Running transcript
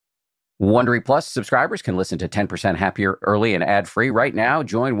Wondery Plus subscribers can listen to 10% Happier early and ad-free right now.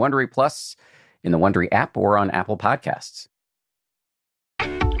 Join Wondery Plus in the Wondery app or on Apple Podcasts.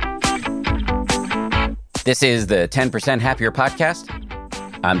 This is the 10% Happier podcast.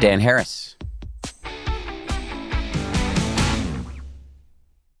 I'm Dan Harris.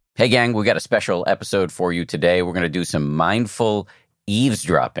 Hey, gang, we got a special episode for you today. We're going to do some mindful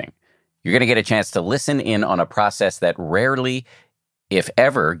eavesdropping. You're going to get a chance to listen in on a process that rarely, if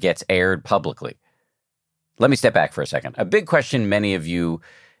ever, gets aired publicly. Let me step back for a second. A big question many of you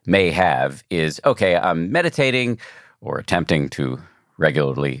may have is, okay, I'm meditating or attempting to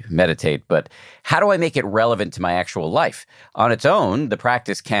regularly meditate, but how do I make it relevant to my actual life? On its own, the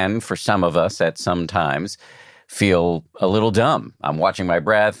practice can, for some of us at some times, feel a little dumb. I'm watching my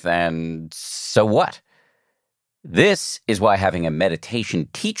breath, and so what? This is why having a meditation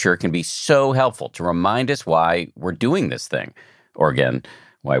teacher can be so helpful to remind us why we're doing this thing. Or again,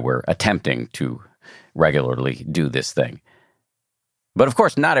 why we're attempting to regularly do this thing. But of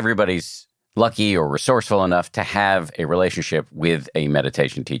course, not everybody's lucky or resourceful enough to have a relationship with a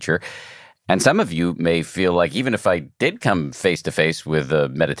meditation teacher. And some of you may feel like, even if I did come face-to-face with a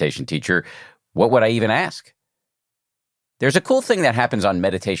meditation teacher, what would I even ask? There's a cool thing that happens on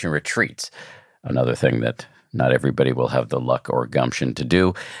meditation retreats, another thing that not everybody will have the luck or gumption to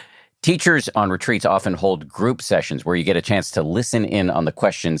do. Teachers on retreats often hold group sessions where you get a chance to listen in on the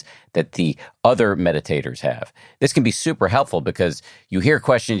questions that the other meditators have. This can be super helpful because you hear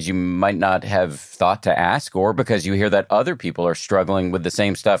questions you might not have thought to ask, or because you hear that other people are struggling with the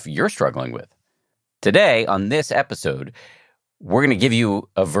same stuff you're struggling with. Today, on this episode, we're going to give you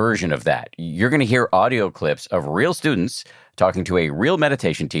a version of that. You're going to hear audio clips of real students talking to a real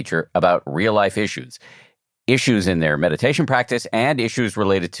meditation teacher about real-life issues in their meditation practice and issues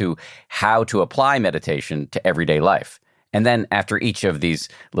related to how to apply meditation to everyday life. And then after each of these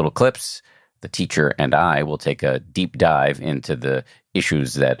little clips, the teacher and I will take a deep dive into the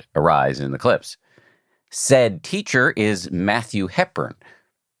issues that arise in the clips. Said teacher is Matthew Hepburn.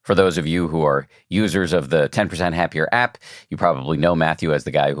 For those of you who are users of the 10% Happier app, you probably know Matthew as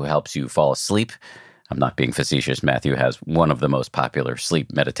the guy who helps you fall asleep. I'm not being facetious. Matthew has one of the most popular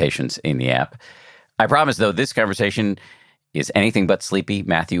sleep meditations in the app. I promise, though, this conversation is anything but sleepy.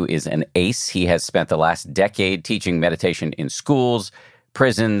 Matthew is an ace. He has spent the last decade teaching meditation in schools,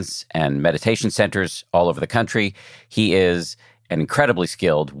 prisons, and meditation centers all over the country. He is an incredibly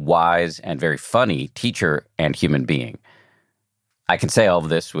skilled, wise, and very funny teacher and human being. I can say all of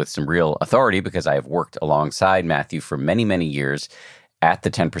this with some real authority because I have worked alongside Matthew for many, many years at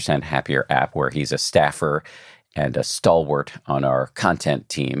the 10% Happier app, where he's a staffer and a stalwart on our content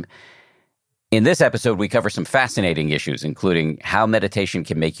team. In this episode, we cover some fascinating issues, including how meditation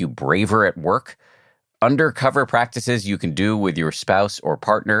can make you braver at work, undercover practices you can do with your spouse or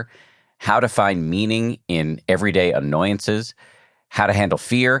partner, how to find meaning in everyday annoyances, how to handle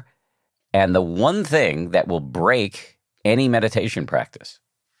fear, and the one thing that will break any meditation practice.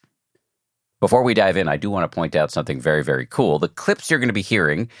 Before we dive in, I do want to point out something very, very cool. The clips you're going to be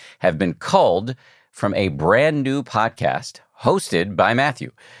hearing have been culled from a brand new podcast hosted by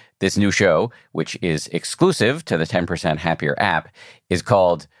Matthew. This new show, which is exclusive to the 10% Happier app, is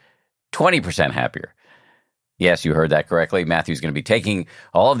called 20% Happier. Yes, you heard that correctly. Matthew's going to be taking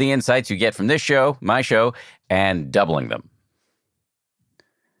all of the insights you get from this show, my show, and doubling them.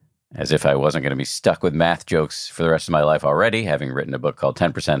 As if I wasn't going to be stuck with math jokes for the rest of my life already, having written a book called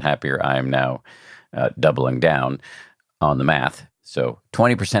 10% Happier, I am now doubling down on the math. So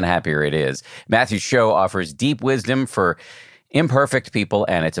 20% Happier it is. Matthew's show offers deep wisdom for imperfect people,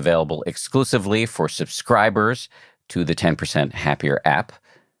 and it's available exclusively for subscribers to the 10% Happier app.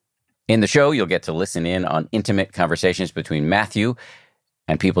 In the show, you'll get to listen in on intimate conversations between Matthew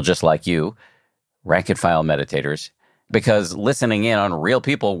and people just like you, rank-and-file meditators, because listening in on real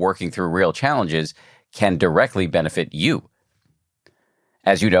people working through real challenges can directly benefit you.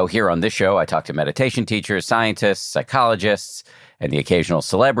 As you know, here on this show, I talk to meditation teachers, scientists, psychologists, and the occasional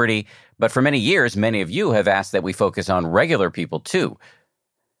celebrity. But for many years, many of you have asked that we focus on regular people too.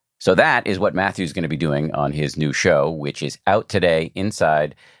 So that is what Matthew's going to be doing on his new show, which is out today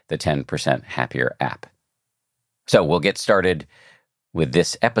inside the 10% Happier app. So we'll get started with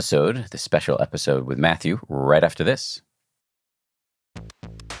this episode, this special episode with Matthew, right after this.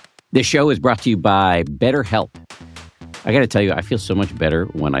 This show is brought to you by BetterHelp. I got to tell you, I feel so much better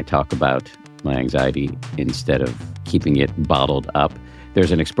when I talk about my anxiety instead of keeping it bottled up.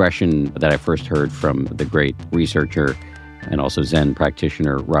 There's an expression that I first heard from the great researcher and also Zen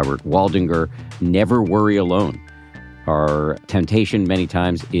practitioner Robert Waldinger: never worry alone. Our temptation many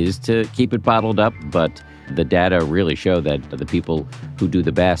times is to keep it bottled up, but the data really show that the people who do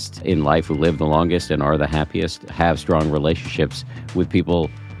the best in life, who live the longest and are the happiest, have strong relationships with people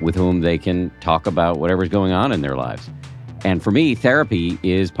with whom they can talk about whatever's going on in their lives. And for me, therapy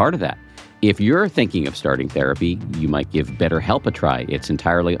is part of that. If you're thinking of starting therapy, you might give BetterHelp a try. It's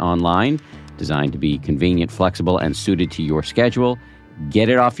entirely online, designed to be convenient, flexible, and suited to your schedule. Get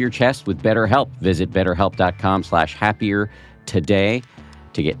it off your chest with BetterHelp. Visit betterhelp.com/happier today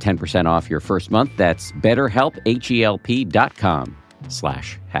to get 10% off your first month. That's BetterHelp,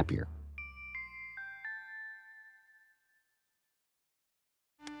 HELP.com/happier.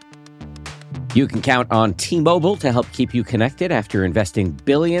 You can count on T-Mobile to help keep you connected. After investing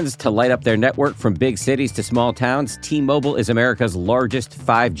billions to light up their network from big cities to small towns, T-Mobile is America's largest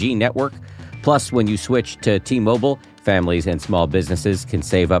 5G network. Plus, when you switch to T-Mobile, families and small businesses can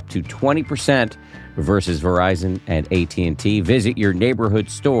save up to 20% versus Verizon and AT&T. Visit your neighborhood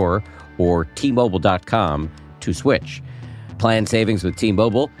store or T-Mobile.com to switch. Plan savings with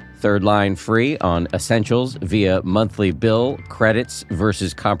T-Mobile. Third line free on essentials via monthly bill credits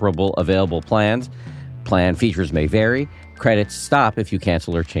versus comparable available plans. Plan features may vary. Credits stop if you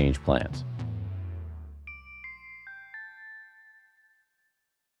cancel or change plans.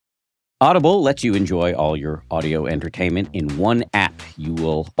 Audible lets you enjoy all your audio entertainment in one app. You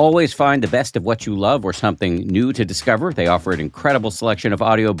will always find the best of what you love or something new to discover. They offer an incredible selection of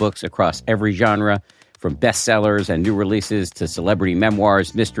audiobooks across every genre, from bestsellers and new releases to celebrity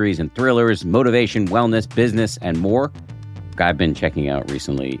memoirs, mysteries and thrillers, motivation, wellness, business, and more. What I've been checking out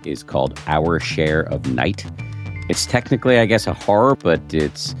recently is called Our Share of Night. It's technically, I guess, a horror, but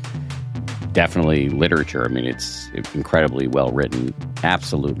it's definitely literature. I mean, it's incredibly well written,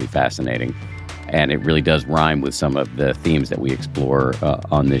 absolutely fascinating, and it really does rhyme with some of the themes that we explore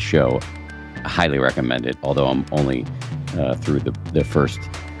on this show. I highly recommend it, although I'm only through the first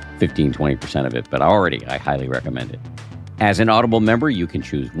 15-20% of it, but I highly recommend it. As an Audible member, you can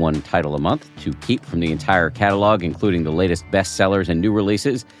choose one title a month to keep from the entire catalog, including the latest bestsellers and new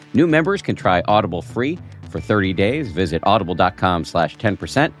releases. New members can try Audible free for 30 days. Visit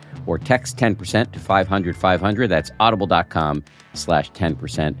audible.com/10% or text 10% to 500-500. That's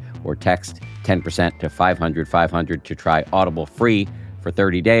audible.com/10% or text 10% to 500-500 to try Audible free for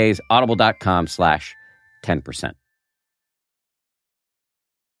 30 days. Audible.com/10%.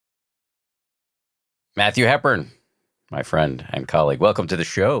 Matthew Hepburn, my friend and colleague, welcome to the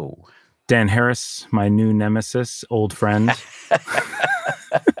show. Dan Harris, my new nemesis, old friend.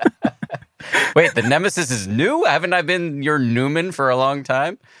 Wait, the nemesis is new? Haven't I been your Newman for a long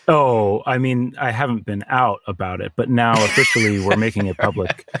time? Oh, I mean, I haven't been out about it, but now officially we're making it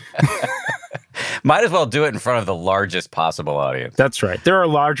public. Might as well do it in front of the largest possible audience. That's right. There are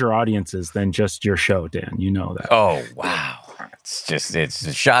larger audiences than just your show, Dan. You know that. Oh, wow.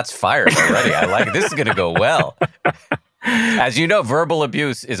 It's shots fired already. I like it. This is going to go well. As you know, verbal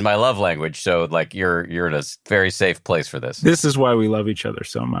abuse is my love language. So like you're in a very safe place for this. This is why we love each other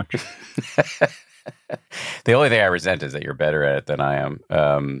so much. The only thing I resent is that you're better at it than I am.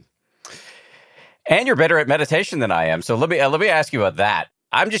 And you're better at meditation than I am. So let me ask you about that.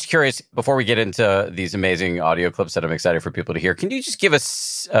 I'm just curious, before we get into these amazing audio clips that I'm excited for people to hear, can you just give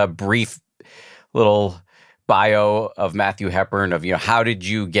us a brief little bio of Matthew Hepburn, of, how did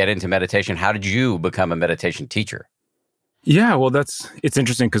you get into meditation? How did you become a meditation teacher? Yeah, well, it's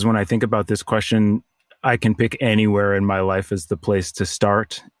interesting because when I think about this question, I can pick anywhere in my life as the place to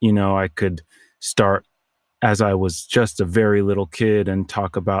start. I could start as I was just a very little kid and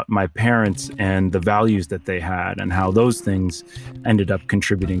talk about my parents and the values that they had and how those things ended up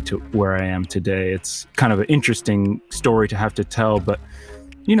contributing to where I am today. It's kind of an interesting story to have to tell, but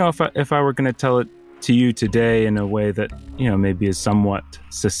if I were going to tell it to you today in a way that maybe is somewhat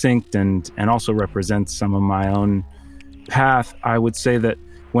succinct and also represents some of my own path, I would say that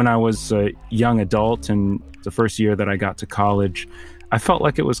when I was a young adult and the first year that I got to college, I felt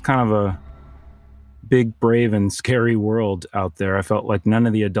like it was kind of a big, brave, and scary world out there. I felt like none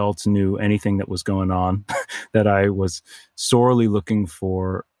of the adults knew anything that was going on, that I was sorely looking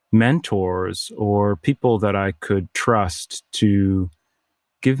for mentors or people that I could trust to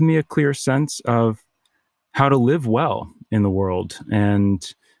give me a clear sense of how to live well in the world,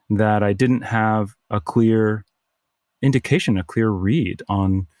 and that I didn't have a clear indication, a clear read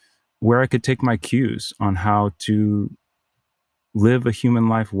on where I could take my cues on how to live a human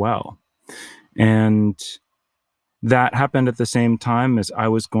life well. And that happened at the same time as I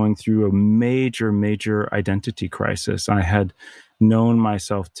was going through a major, major identity crisis. I had known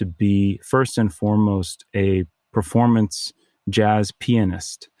myself to be, first and foremost, a performance jazz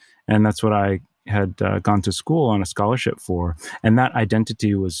pianist. And that's what I had gone to school on a scholarship for. And that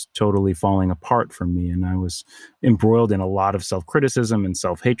identity was totally falling apart from me. And I was embroiled in a lot of self-criticism and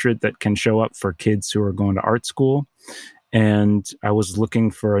self-hatred that can show up for kids who are going to art school. And I was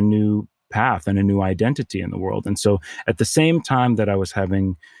looking for a new path and a new identity in the world. And so at the same time that I was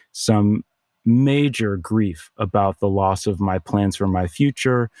having some major grief about the loss of my plans for my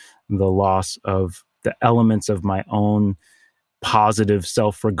future, the loss of the elements of my own positive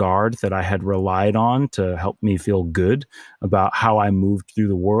self-regard that I had relied on to help me feel good about how I moved through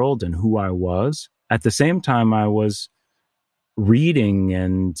the world and who I was. At the same time, I was reading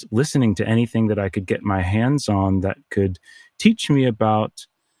and listening to anything that I could get my hands on that could teach me about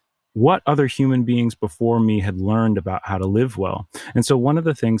what other human beings before me had learned about how to live well. And so one of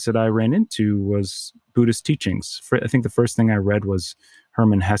the things that I ran into was Buddhist teachings. I think the first thing I read was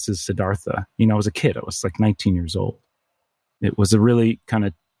Hermann Hesse's Siddhartha. I was a kid. I was like 19 years old. It was a really kind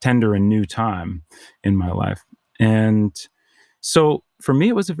of tender and new time in my life. And so for me,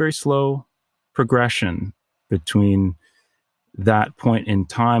 it was a very slow progression between that point in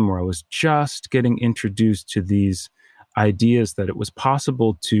time where I was just getting introduced to these ideas that it was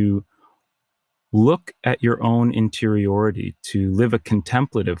possible to look at your own interiority, to live a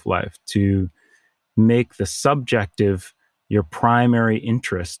contemplative life, to make the subjective your primary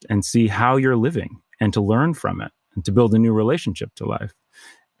interest and see how you're living and to learn from it and to build a new relationship to life.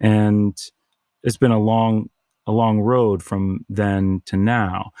 And it's been a long road from then to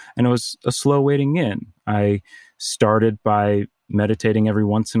now. And it was a slow wading in. I started by meditating every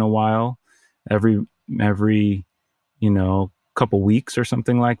once in a while, every couple weeks or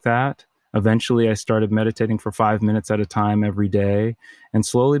something like that. Eventually, I started meditating for 5 minutes at a time every day. And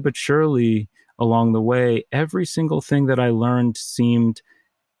slowly but surely along the way, every single thing that I learned seemed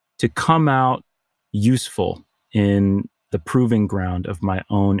to come out useful in the proving ground of my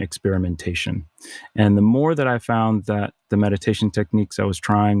own experimentation. And the more that I found that the meditation techniques I was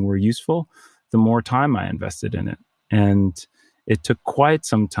trying were useful, the more time I invested in it. And it took quite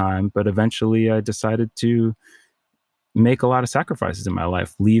some time, but eventually I decided to make a lot of sacrifices in my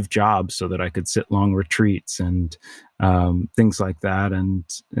life, leave jobs so that I could sit long retreats and things like that.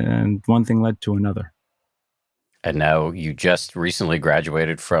 And one thing led to another. And now you just recently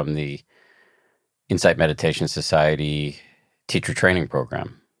graduated from the Insight Meditation Society teacher training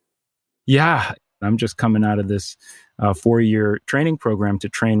program. Yeah, I'm just coming out of this 4-year training program to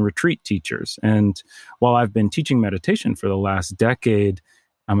train retreat teachers. And while I've been teaching meditation for the last decade,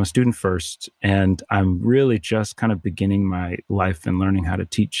 I'm a student first, and I'm really just kind of beginning my life and learning how to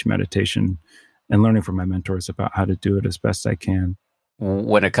teach meditation and learning from my mentors about how to do it as best I can.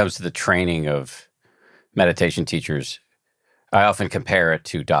 When it comes to the training of meditation teachers, I often compare it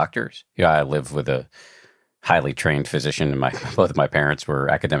to doctors. I live with a highly trained physician, and both of my parents were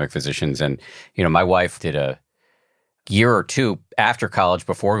academic physicians. And, my wife did a year or two after college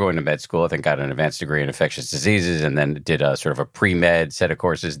before going to med school. I think got an advanced degree in infectious diseases, and then did a sort of a pre-med set of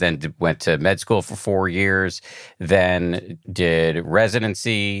courses, then went to med school for 4 years, then did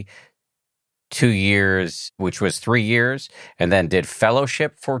residency 2 years, which was 3 years, and then did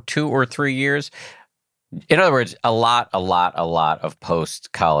fellowship for 2 or 3 years. In other words, a lot of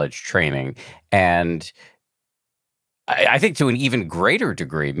post-college training. And I think to an even greater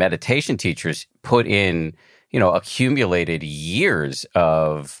degree, meditation teachers put in, accumulated years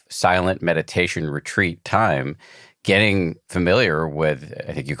of silent meditation retreat time, getting familiar with,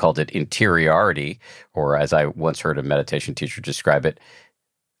 I think you called it interiority, or as I once heard a meditation teacher describe it,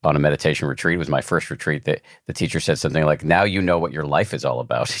 on a meditation retreat. It was my first retreat that the teacher said something like, now you know what your life is all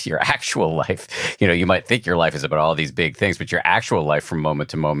about, your actual life. You might think your life is about all these big things, but your actual life from moment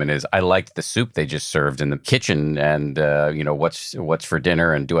to moment is, I liked the soup they just served in the kitchen, and, what's for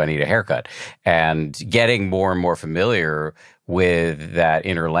dinner, and do I need a haircut? And getting more and more familiar with that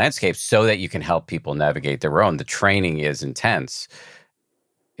inner landscape so that you can help people navigate their own. The training is intense.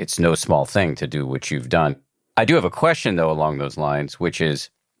 It's no small thing to do what you've done. I do have a question, though, along those lines, which is,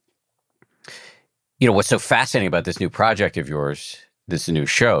 what's so fascinating about this new project of yours, this new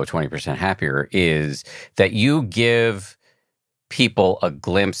show, 20% Happier, is that you give people a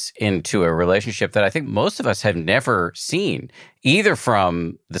glimpse into a relationship that I think most of us have never seen, either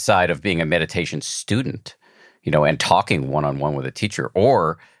from the side of being a meditation student, and talking one-on-one with a teacher,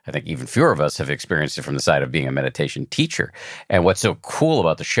 or I think even fewer of us have experienced it from the side of being a meditation teacher. And what's so cool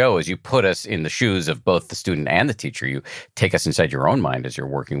about the show is you put us in the shoes of both the student and the teacher. You take us inside your own mind as you're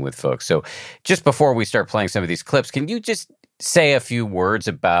working with folks. So just before we start playing some of these clips, can you just say a few words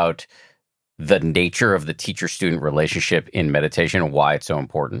about the nature of the teacher-student relationship in meditation and why it's so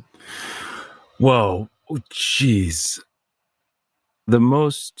important? Whoa, geez. The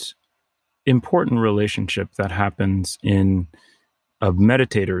most important relationship that happens in a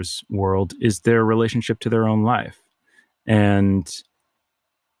meditator's world is their relationship to their own life. And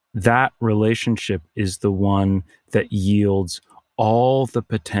that relationship is the one that yields all the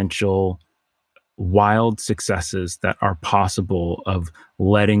potential wild successes that are possible of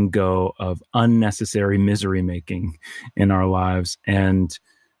letting go of unnecessary misery making in our lives and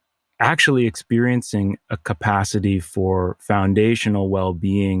actually experiencing a capacity for foundational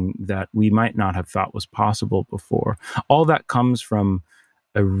well-being that we might not have thought was possible before. All that comes from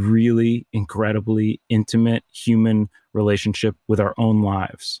a really incredibly intimate human relationship with our own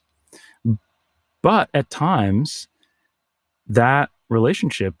lives. But at times, that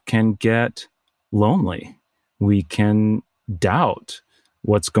relationship can get lonely. We can doubt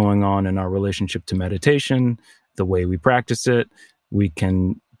what's going on in our relationship to meditation, the way we practice it. We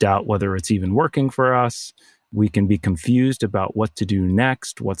can doubt whether it's even working for us. We can be confused about what to do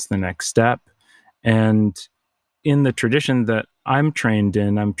next, what's the next step. And in the tradition that I'm trained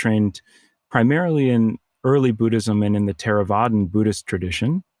in, I'm trained primarily in early Buddhism and in the Theravadan Buddhist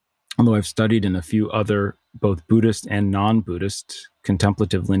tradition, although I've studied in a few other both Buddhist and non-Buddhist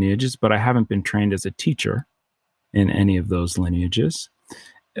contemplative lineages, but I haven't been trained as a teacher in any of those lineages.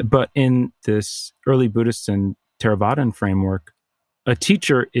 But in this early Buddhist and Theravadan framework, a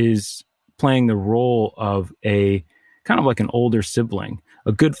teacher is playing the role of a kind of like an older sibling,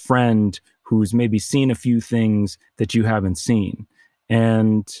 a good friend who's maybe seen a few things that you haven't seen.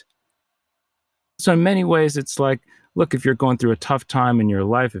 And so in many ways, it's like, look, if you're going through a tough time in your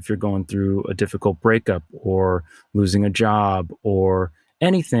life, if you're going through a difficult breakup or losing a job or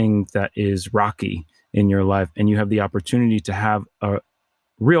anything that is rocky in your life, and you have the opportunity to have a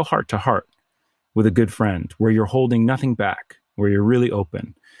real heart-to-heart with a good friend where you're holding nothing back, where you're really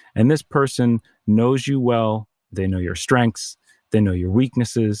open. And this person knows you well. They know your strengths. They know your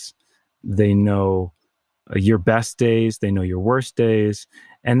weaknesses. They know your best days. They know your worst days.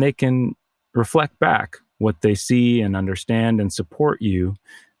 And they can reflect back what they see and understand and support you.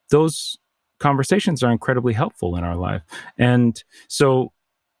 Those conversations are incredibly helpful in our life. And so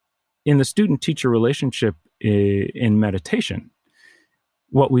in the student-teacher relationship in meditation,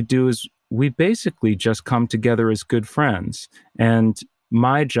 what we do is we basically just come together as good friends. And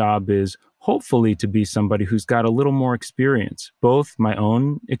my job is hopefully to be somebody who's got a little more experience, both my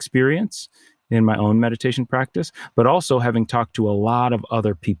own experience in my own meditation practice, but also having talked to a lot of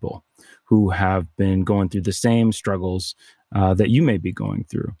other people who have been going through the same struggles that you may be going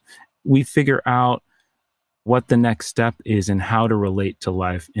through. We figure out what the next step is and how to relate to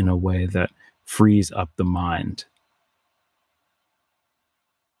life in a way that frees up the mind.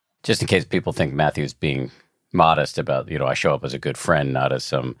 Just in case people think Matthew's being modest about, I show up as a good friend, not as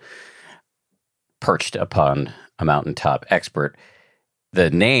some perched upon a mountaintop expert.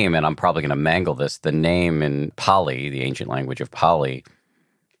 The name, and I'm probably going to mangle this, the name in Pali, the ancient language of Pali,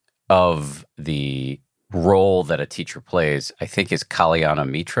 of the role that a teacher plays, I think is Kalyana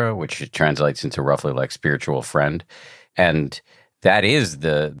Mitra, which translates into roughly like spiritual friend. And that is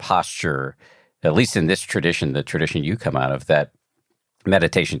the posture, at least in this tradition, the tradition you come out of, that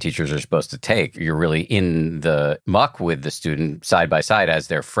meditation teachers are supposed to take. You're really in the muck with the student side by side as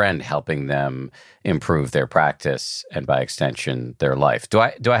their friend, helping them improve their practice and by extension, their life. Do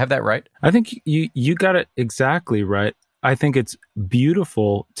I have that right? I think you got it exactly right. I think it's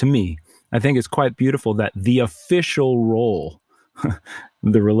beautiful to me. I think it's quite beautiful that the official role,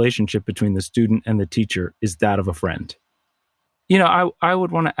 the relationship between the student and the teacher, is that of a friend. I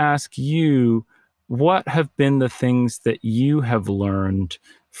would want to ask you, what have been the things that you have learned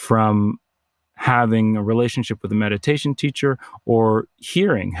from having a relationship with a meditation teacher, or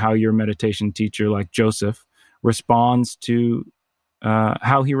hearing how your meditation teacher, like Joseph, responds to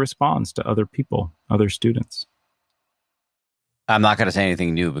how he responds to other people, other students? I'm not going to say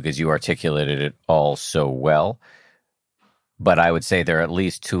anything new because you articulated it all so well, but I would say there are at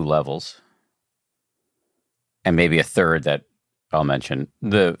least two levels, and maybe a third that I'll mention.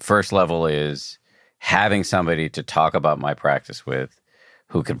 The first level is having somebody to talk about my practice with,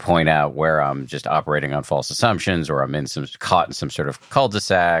 who can point out where I'm just operating on false assumptions, or I'm caught in some sort of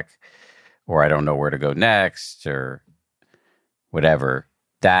cul-de-sac, or I don't know where to go next, or whatever.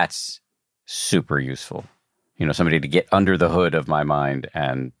 That's super useful. Somebody to get under the hood of my mind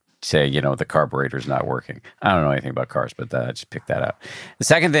and say, the carburetor's not working. I don't know anything about cars, but I just picked that out. The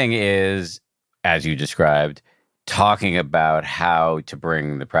second thing is, as you described, talking about how to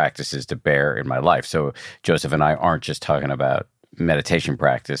bring the practices to bear in my life. So Joseph and I aren't just talking about meditation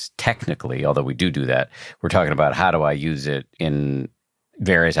practice technically, although we do that. We're talking about how do I use it in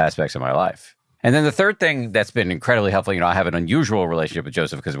various aspects of my life. And then the third thing that's been incredibly helpful, I have an unusual relationship with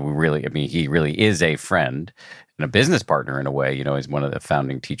Joseph because he really is a friend and a business partner in a way. He's one of the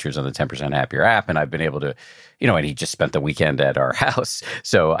founding teachers on the 10% Happier app. And I've been able to, and he just spent the weekend at our house.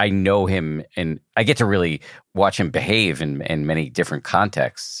 So I know him and I get to really watch him behave in many different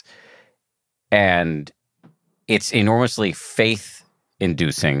contexts. And it's enormously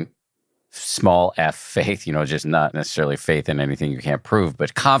faith-inducing, small f faith, just not necessarily faith in anything you can't prove,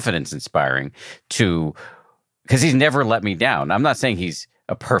 but confidence inspiring because he's never let me down. I'm not saying he's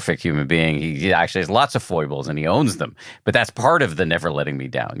a perfect human being. He actually has lots of foibles and he owns them, but that's part of the never letting me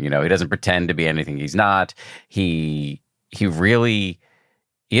down. He doesn't pretend to be anything he's not. He really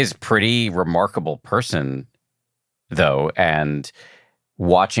is pretty remarkable person though. And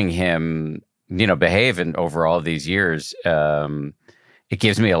watching him, behave over all of these years, it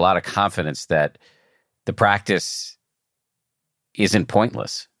gives me a lot of confidence that the practice isn't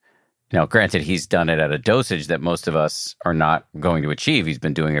pointless. Granted, he's done it at a dosage that most of us are not going to achieve. He's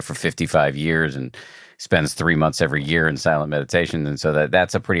been doing it for 55 years and spends 3 months every year in silent meditation. And so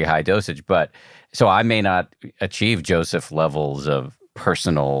that's a pretty high dosage. But so I may not achieve Joseph levels of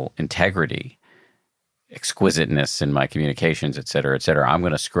personal integrity, exquisiteness in my communications, et cetera, et cetera. I'm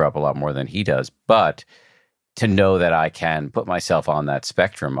going to screw up a lot more than he does. But to know that I can put myself on that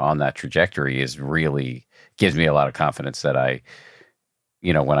spectrum, on that trajectory gives me a lot of confidence that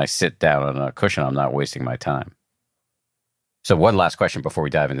when I sit down on a cushion, I'm not wasting my time. So one last question before we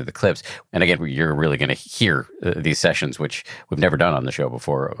dive into the clips. And again, you're really going to hear these sessions, which we've never done on the show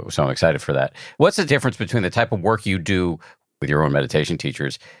before. So I'm excited for that. What's the difference between the type of work you do with your own meditation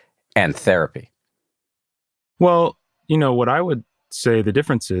teachers and therapy? Well, what I would say the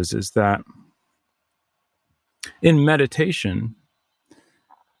difference is that in meditation,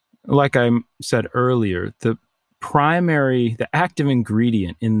 like I said earlier, the active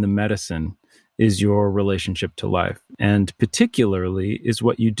ingredient in the medicine is your relationship to life, and particularly is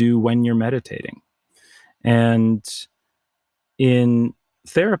what you do when you're meditating. And in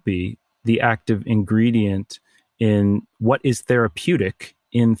therapy, the active ingredient in what is therapeutic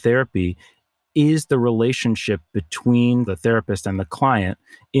in therapy is the relationship between the therapist and the client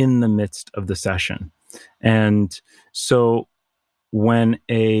in the midst of the session. And so when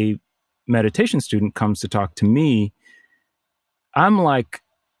a meditation student comes to talk to me, I'm like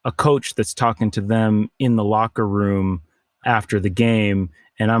a coach that's talking to them in the locker room after the game.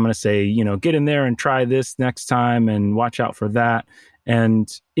 And I'm going to say, get in there and try this next time and watch out for that.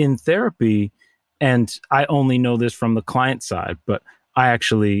 And in therapy, and I only know this from the client side, but I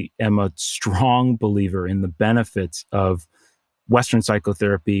actually am a strong believer in the benefits of Western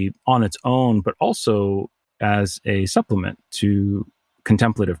psychotherapy on its own, but also as a supplement to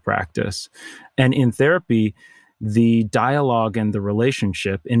contemplative practice. And in therapy, the dialogue and the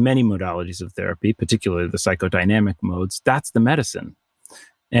relationship in many modalities of therapy, particularly the psychodynamic modes, that's the medicine.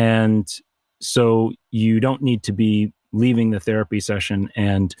 And so you don't need to be leaving the therapy session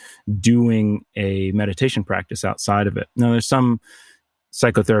and doing a meditation practice outside of it. Now, there's some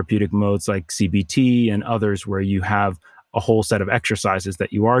psychotherapeutic modes like CBT and others where you have a whole set of exercises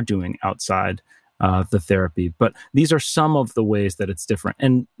that you are doing outside the therapy. But these are some of the ways that it's different.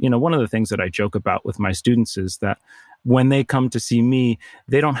 And, one of the things that I joke about with my students is that when they come to see me,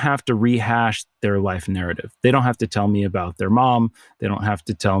 they don't have to rehash their life narrative. They don't have to tell me about their mom. They don't have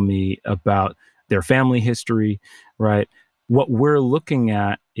to tell me about their family history, right? What we're looking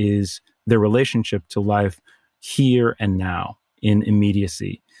at is their relationship to life here and now in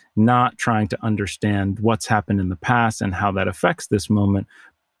immediacy, not trying to understand what's happened in the past and how that affects this moment,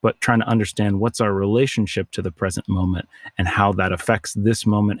 but trying to understand what's our relationship to the present moment and how that affects this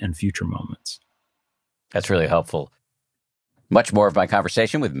moment and future moments. That's really helpful. Much more of my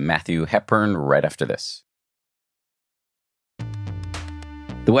conversation with Matthew Hepburn right after this.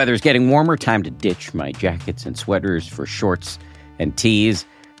 The weather's getting warmer. Time to ditch my jackets and sweaters for shorts and tees.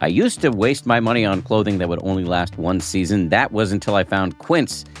 I used to waste my money on clothing that would only last one season. That was until I found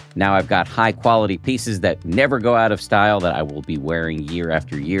Quince. Now I've got high-quality pieces that never go out of style that I will be wearing year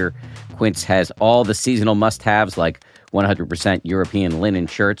after year. Quince has all the seasonal must-haves like 100% European linen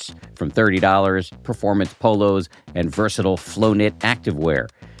shirts from $30, performance polos, and versatile flow-knit activewear.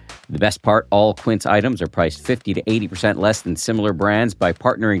 The best part, all Quince items are priced 50 to 80% less than similar brands. By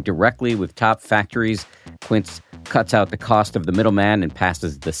partnering directly with top factories, Quince cuts out the cost of the middleman and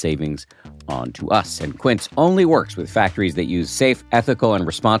passes the savings on to us. And Quince only works with factories that use safe, ethical, and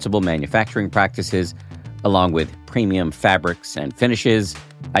responsible manufacturing practices, along with premium fabrics and finishes.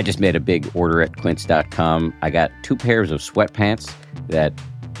 I just made a big order at quince.com. I got 2 pairs of sweatpants that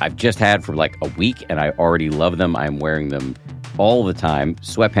I've just had for like a week, and I already love them. I'm wearing them all the time.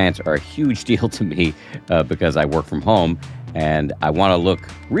 Sweatpants are a huge deal to me because I work from home and I want to look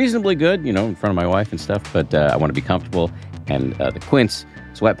reasonably good, in front of my wife and stuff, but I want to be comfortable. And the Quince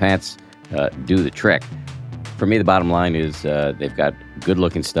sweatpants do the trick. For me, the bottom line is they've got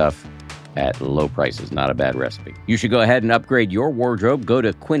good-looking stuff at low prices. Not a bad recipe. You should go ahead and upgrade your wardrobe. Go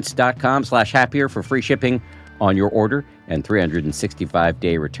to quince.com/happier for free shipping on your order and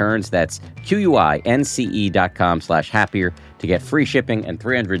 365-day returns. That's QUINCE.com/happier to get free shipping and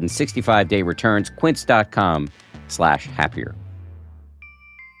 365-day returns. Quince.com/happier.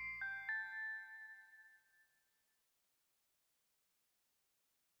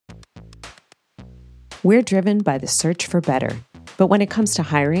 We're driven by the search for better. But when it comes to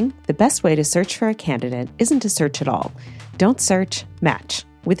hiring, the best way to search for a candidate isn't to search at all. Don't search, match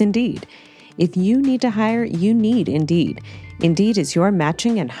with Indeed. If you need to hire, you need Indeed. Indeed is your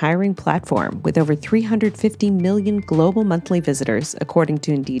matching and hiring platform with over 350 million global monthly visitors, according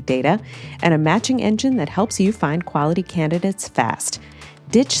to Indeed data, and a matching engine that helps you find quality candidates fast.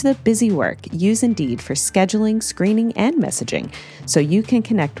 Ditch the busy work. Use Indeed for scheduling, screening, and messaging so you can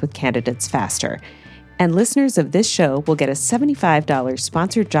connect with candidates faster. And listeners of this show will get a $75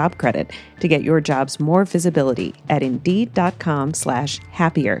 sponsored job credit to get your jobs more visibility at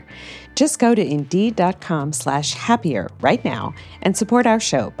Indeed.com/happier. Just go to Indeed.com/happier right now and support our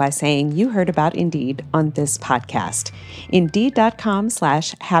show by saying you heard about Indeed on this podcast.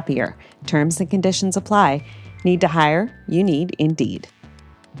 Indeed.com/happier. Terms and conditions apply. Need to hire? You need Indeed.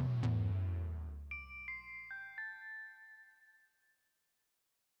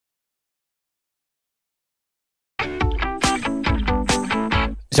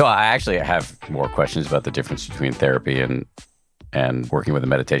 So I actually have more questions about the difference between therapy and working with a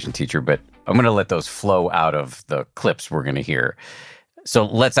meditation teacher, but I'm going to let those flow out of the clips we're going to hear. So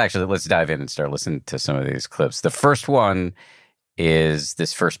let's dive in and start listening to some of these clips. The first one is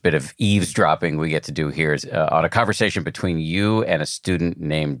this first bit of eavesdropping we get to do here is on a conversation between you and a student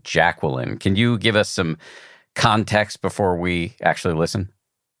named Jacqueline. Can you give us some context before we actually listen?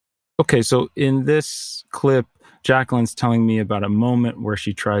 Okay, so in this clip, Jacqueline's telling me about a moment where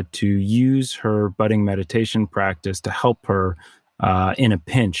she tried to use her budding meditation practice to help her in a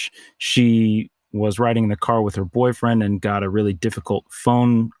pinch. She was riding in the car with her boyfriend and got a really difficult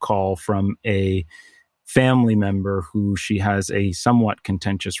phone call from a family member who she has a somewhat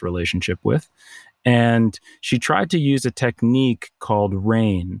contentious relationship with. And she tried to use a technique called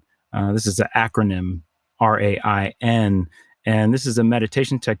RAIN. This is an acronym, RAIN. And this is a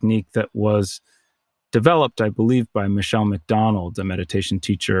meditation technique that was developed, I believe, by Michelle McDonald, a meditation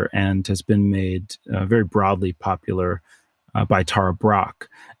teacher, and has been made very broadly popular by Tara Brach.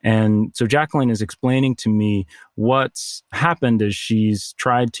 And so Jacqueline is explaining to me what's happened as she's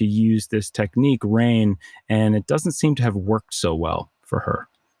tried to use this technique, RAIN, and it doesn't seem to have worked so well for her.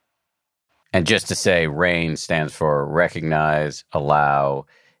 And just to say, RAIN stands for recognize, allow,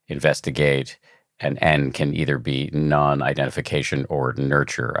 investigate, and N can either be non-identification or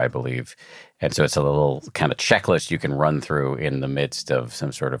nurture, I believe. And so it's a little kind of checklist you can run through in the midst of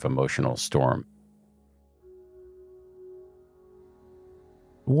some sort of emotional storm.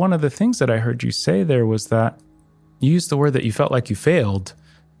 One of the things that I heard you say there was that you used the word that you felt like you failed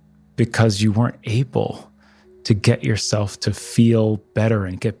because you weren't able to get yourself to feel better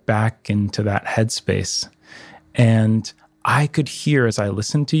and get back into that headspace. And I could hear as I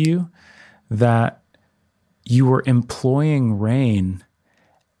listened to you that you were employing RAIN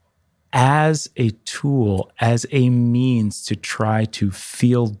as a tool, as a means to try to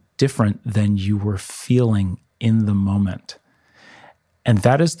feel different than you were feeling in the moment. And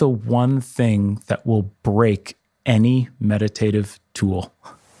that is the one thing that will break any meditative tool.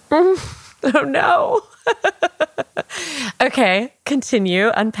 Oh, no. Okay,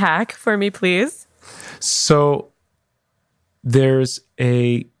 continue. Unpack for me, please. So there's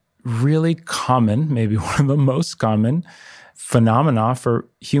a really common, maybe one of the most common phenomena for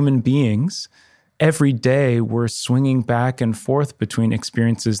human beings. Every day, we're swinging back and forth between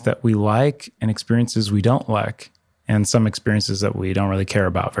experiences that we like and experiences we don't like, and some experiences that we don't really care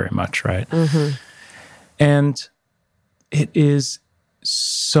about very much, right? Mm-hmm. And it is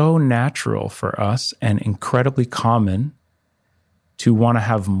so natural for us and incredibly common to want to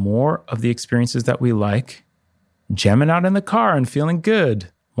have more of the experiences that we like, jamming out in the car and feeling good,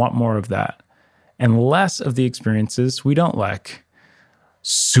 want more of that, and less of the experiences we don't like.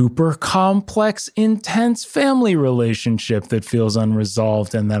 Super complex, intense family relationship that feels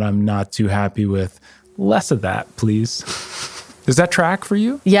unresolved and that I'm not too happy with. Less of that, please. Does that track for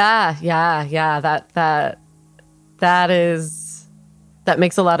you? Yeah. That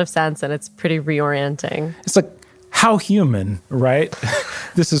makes a lot of sense, and it's pretty reorienting. It's like, how human, right?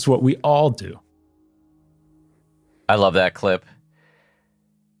 This is what we all do. I love that clip.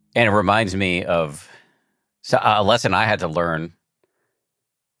 And it reminds me of a lesson I had to learn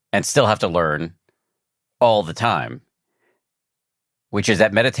and still have to learn all the time, which is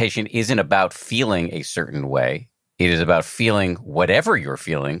that meditation isn't about feeling a certain way. It is about feeling whatever you're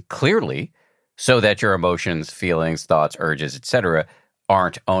feeling clearly so that your emotions, feelings, thoughts, urges, etc.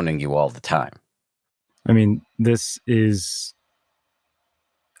 aren't owning you all the time. I mean, this is,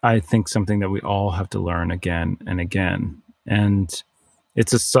 I think, something that we all have to learn again and again. And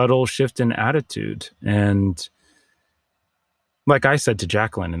it's a subtle shift in attitude. And like I said to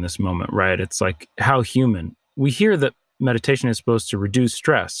Jacqueline in this moment, right? It's like, how human. We hear that meditation is supposed to reduce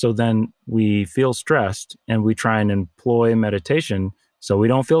stress. So then we feel stressed and we try and employ meditation so we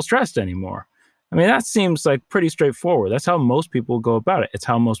don't feel stressed anymore. I mean, that seems like pretty straightforward. That's how most people go about it. It's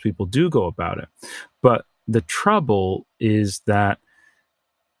how most people do go about it. But the trouble is that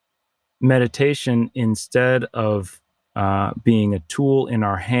meditation, instead of being a tool in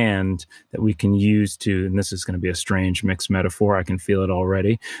our hand that we can use to, and this is going to be a strange mixed metaphor, I can feel it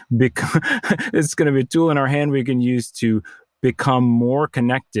already, it's going to be a tool in our hand we can use to become more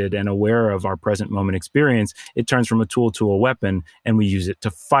connected and aware of our present moment experience. It turns from a tool to a weapon, and we use it to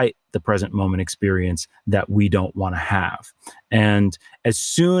fight the present moment experience that we don't want to have. And as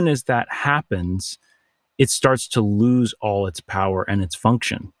soon as that happens, it starts to lose all its power and its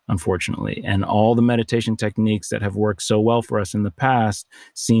function, unfortunately. And all the meditation techniques that have worked so well for us in the past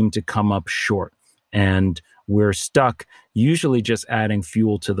seem to come up short. And we're stuck usually just adding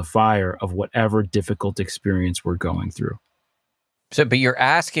fuel to the fire of whatever difficult experience we're going through. So, but you're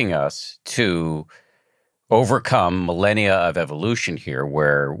asking us to overcome millennia of evolution here,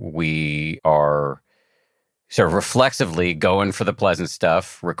 where we are sort of reflexively going for the pleasant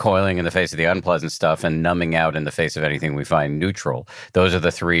stuff, recoiling in the face of the unpleasant stuff, and numbing out in the face of anything we find neutral. Those are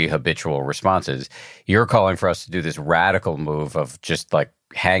the three habitual responses. You're calling for us to do this radical move of just like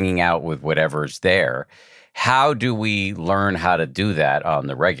hanging out with whatever's there. How do we learn how to do that on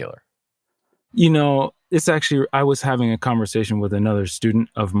the regular? You know, it's actually, I was having a conversation with another student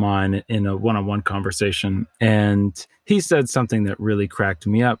of mine in a one-on-one conversation, and he said something that really cracked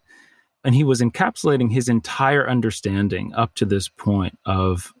me up. And he was encapsulating his entire understanding up to this point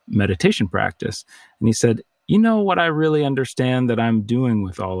of meditation practice. And he said, you know what I really understand that I'm doing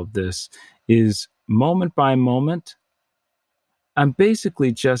with all of this is moment by moment, I'm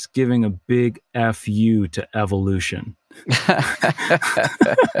basically just giving a big FU to evolution.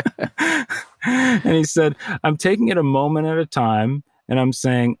 And he said, I'm taking it a moment at a time, and I'm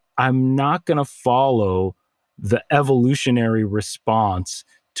saying, I'm not going to follow the evolutionary response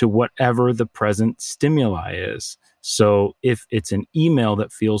to whatever the present stimuli is. So if it's an email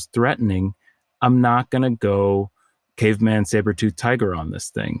that feels threatening, I'm not going to go caveman saber-toothed tiger on this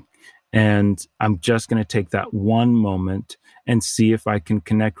thing. And I'm just going to take that one moment and see if I can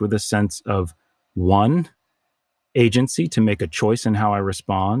connect with a sense of, one, agency to make a choice in how I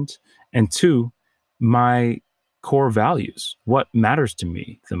respond, and two, my core values, what matters to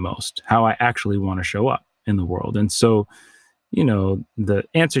me the most, how I actually want to show up in the world. And so, you know, the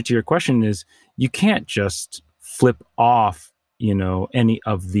answer to your question is you can't just flip off, you know, any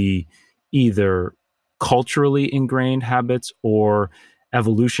of the either culturally ingrained habits or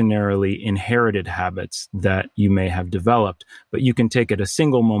evolutionarily inherited habits that you may have developed, but you can take it a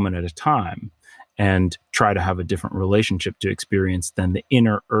single moment at a time and try to have a different relationship to experience than the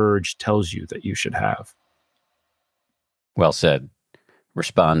inner urge tells you that you should have. Well said.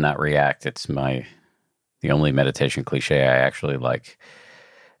 Respond, not react. It's the only meditation cliche I actually like.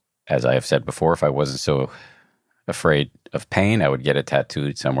 As I have said before, if I wasn't so afraid of pain, I would get it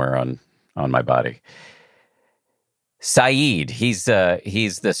tattooed somewhere on my body. Saeed, he's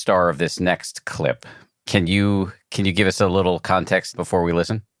the star of this next clip. Can you give us a little context before we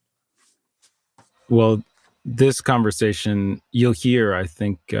listen? Well, this conversation you'll hear, I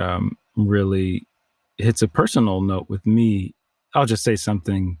think, really hits a personal note with me. I'll just say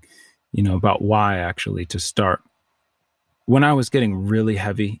something, you know, about why actually to start. When I was getting really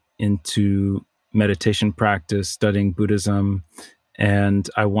heavy into meditation practice, studying Buddhism, and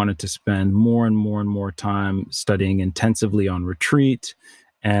I wanted to spend more and more and more time studying intensively on retreat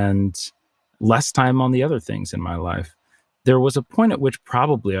and less time on the other things in my life, there was a point at which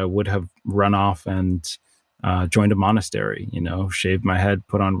probably I would have run off and joined a monastery, you know, shaved my head,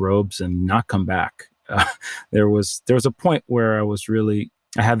 put on robes, and not come back. There was a point where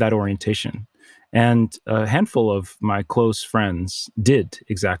I had that orientation. And a handful of my close friends did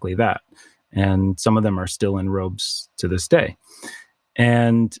exactly that. And some of them are still in robes to this day.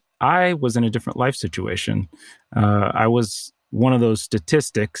 And I was in a different life situation. I was one of those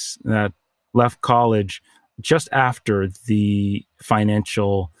statistics that left college just after the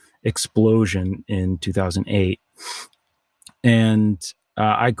financial explosion in 2008. And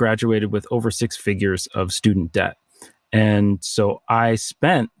I graduated with over 6 figures of student debt. And so I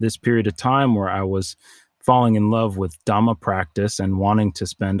spent this period of time where I was falling in love with Dhamma practice and wanting to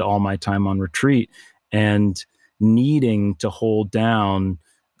spend all my time on retreat and needing to hold down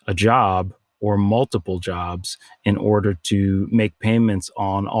a job or multiple jobs in order to make payments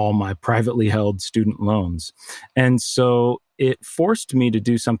on all my privately held student loans. And so it forced me to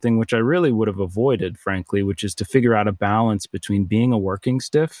do something which I really would have avoided, frankly, which is to figure out a balance between being a working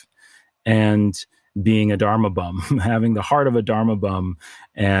stiff and being a Dharma bum, having the heart of a Dharma bum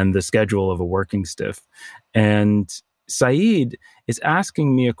and the schedule of a working stiff. And Saeed is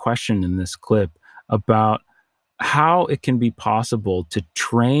asking me a question in this clip about how it can be possible to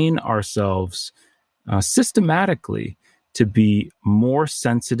train ourselves systematically to be more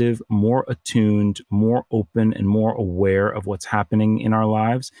sensitive, more attuned, more open, and more aware of what's happening in our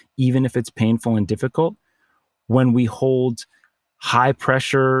lives, even if it's painful and difficult. When we hold high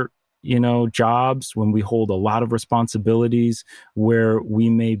pressure, jobs, when we hold a lot of responsibilities, where we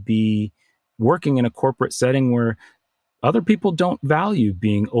may be working in a corporate setting where other people don't value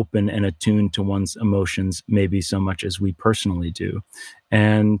being open and attuned to one's emotions maybe so much as we personally do.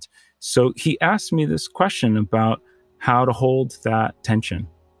 And so he asked me this question about how to hold that tension.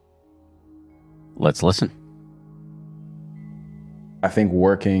 Let's listen. I think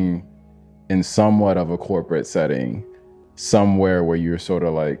working in somewhat of a corporate setting, somewhere where you're sort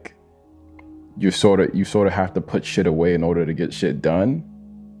of like, you sort of have to put shit away in order to get shit done.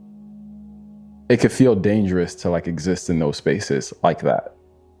 It could feel dangerous to like exist in those spaces like that.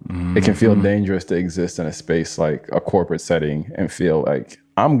 Mm-hmm. It can feel dangerous to exist in a space like a corporate setting and feel like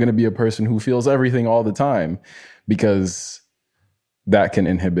I'm going to be a person who feels everything all the time, because that can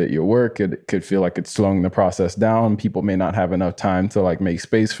inhibit your work. It could feel like it's slowing the process down. People may not have enough time to like make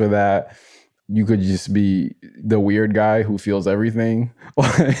space for that. You could just be the weird guy who feels everything.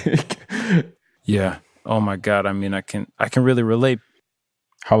 Yeah. Oh my God. I mean, I can really relate.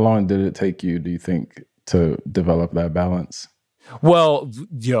 How long did it take you, do you think, to develop that balance? Well,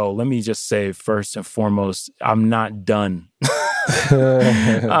 let me just say first and foremost, I'm not done.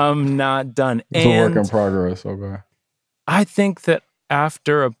 I'm not done. It's a work in progress. Okay. I think that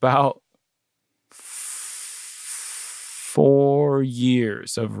after about 4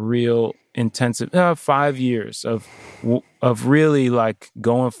 years of real intensive, 5 years of really like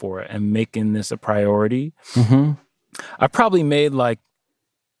going for it and making this a priority, I probably made like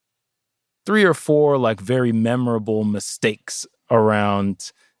 3 or 4 like very memorable mistakes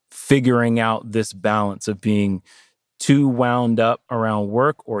around figuring out this balance of being too wound up around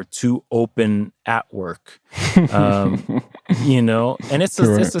work or too open at work. And it's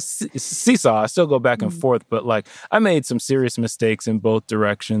a seesaw. I still go back and forth, but like I made some serious mistakes in both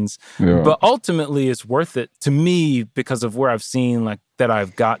directions. Yeah. But ultimately it's worth it to me because of where I've seen like that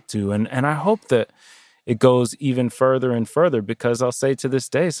I've got to. And I hope that it goes even further and further, because I'll say to this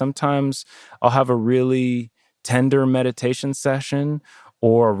day, sometimes I'll have a really tender meditation session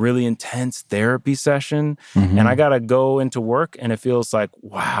or a really intense therapy session, and I gotta go into work, and it feels like,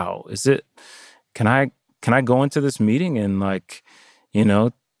 wow, can I go into this meeting and like,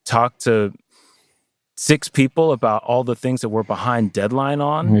 talk to 6 people about all the things that we're behind deadline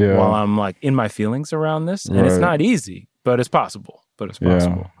on while I'm like in my feelings around this? And It's not easy, but it's possible.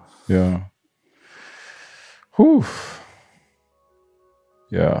 Yeah. Whew.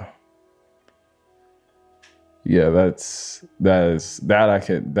 Yeah. Yeah, that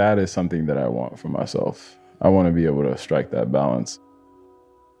is something that I want for myself. I want to be able to strike that balance.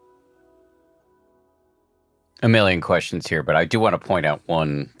 A million questions here, but I do want to point out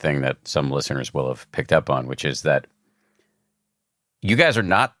one thing that some listeners will have picked up on, which is that you guys are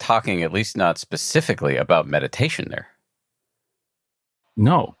not talking, at least not specifically, about meditation there.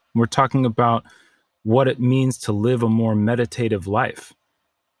 No, we're talking about what it means to live a more meditative life.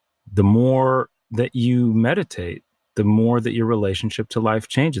 The more that you meditate, the more that your relationship to life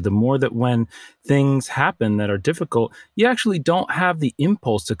changes, the more that when things happen that are difficult, you actually don't have the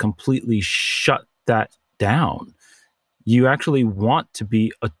impulse to completely shut that down. You actually want to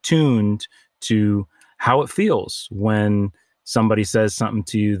be attuned to how it feels when somebody says something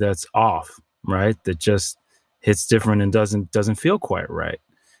to you that's off, right? That just hits different and doesn't feel quite right.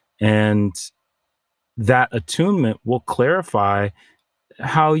 And that attunement will clarify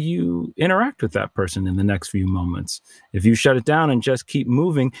how you interact with that person in the next few moments. If you shut it down and just keep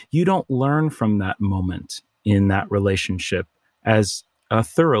moving, you don't learn from that moment in that relationship as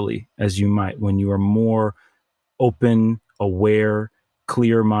thoroughly as you might when you are more open, aware,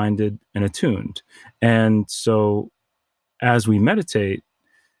 clear-minded, and attuned. And so as we meditate,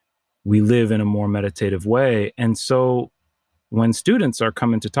 we live in a more meditative way. And so when students are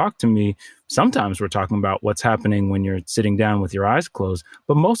coming to talk to me, sometimes we're talking about what's happening when you're sitting down with your eyes closed,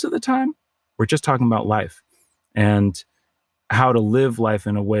 but most of the time we're just talking about life and how to live life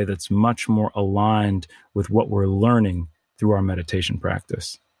in a way that's much more aligned with what we're learning through our meditation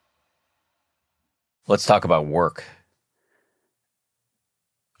practice. Let's talk about work.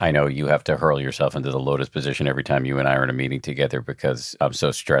 I know you have to hurl yourself into the lotus position every time you and I are in a meeting together because I'm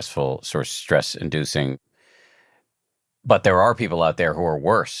so stressful, so stress-inducing. But there are people out there who are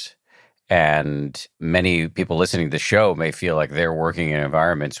worse. And many people listening to the show may feel like they're working in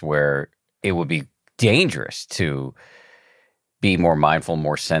environments where it would be dangerous to be more mindful,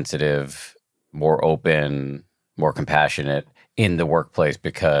 more sensitive, more open, more compassionate in the workplace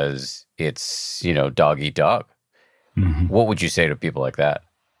because it's, dog eat dog. Mm-hmm. What would you say to people like that?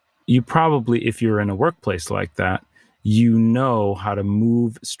 You probably, if you're in a workplace like that, you know how to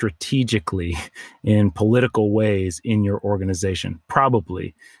move strategically in political ways in your organization.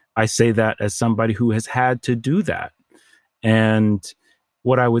 Probably. I say that as somebody who has had to do that. And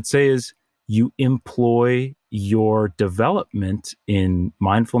what I would say is you employ your development in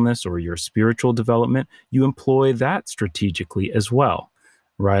mindfulness or your spiritual development, you employ that strategically as well,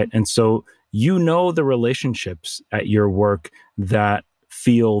 right? And so you know the relationships at your work that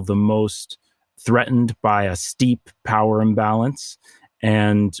feel the most threatened by a steep power imbalance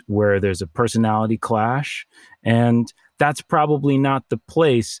and where there's a personality clash. And that's probably not the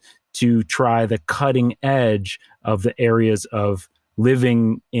place to try the cutting edge of the areas of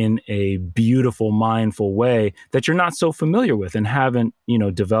living in a beautiful, mindful way that you're not so familiar with and haven't,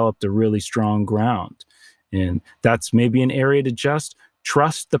 developed a really strong ground. And that's maybe an area to just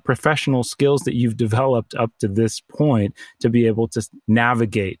trust the professional skills that you've developed up to this point to be able to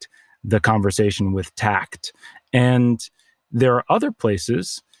navigate the conversation with tact. And there are other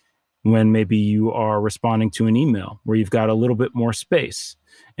places when maybe you are responding to an email where you've got a little bit more space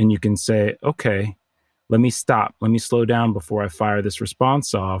and you can say, okay, let me stop. Let me slow down before I fire this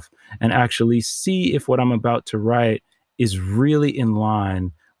response off and actually see if what I'm about to write is really in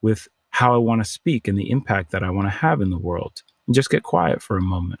line with how I want to speak and the impact that I want to have in the world. And just get quiet for a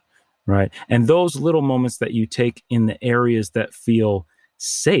moment, right? And those little moments that you take in the areas that feel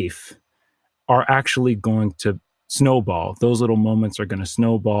safe are actually going to snowball. Those little moments are going to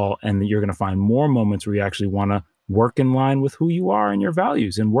snowball, and you're going to find more moments where you actually want to work in line with who you are and your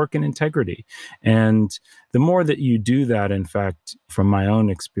values and work in integrity. And the more that you do that, in fact, from my own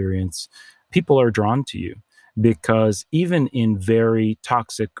experience, people are drawn to you because even in very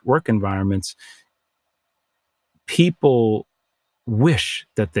toxic work environments, people wish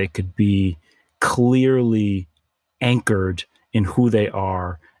that they could be clearly anchored in who they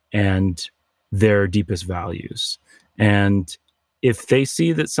are and their deepest values. And if they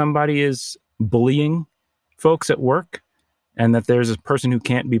see that somebody is bullying folks at work and that there's a person who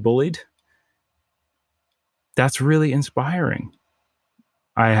can't be bullied, that's really inspiring.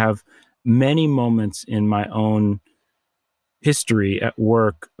 I have many moments in my own history at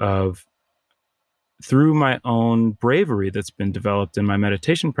work of, through my own bravery that's been developed in my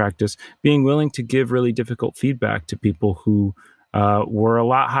meditation practice, being willing to give really difficult feedback to people who were a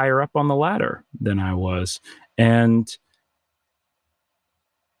lot higher up on the ladder than I was. And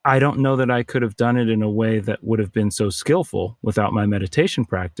I don't know that I could have done it in a way that would have been so skillful without my meditation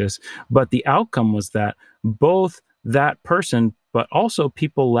practice. But the outcome was that both that person, but also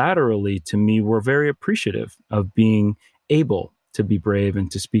people laterally to me, were very appreciative of being able to be brave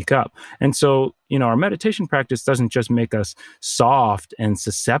and to speak up. And so, our meditation practice doesn't just make us soft and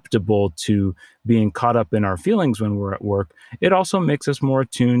susceptible to being caught up in our feelings when we're at work. It also makes us more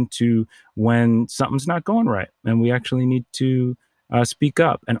attuned to when something's not going right and we actually need to speak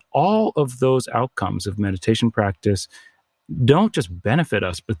up. And all of those outcomes of meditation practice don't just benefit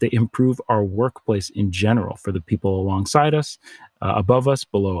us, but they improve our workplace in general for the people alongside us, above us,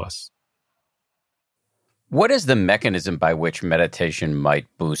 below us. What is the mechanism by which meditation might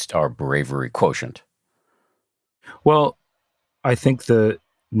boost our bravery quotient? Well, I think the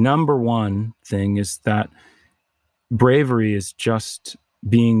number one thing is that bravery is just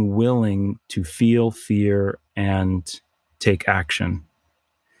being willing to feel fear and take action.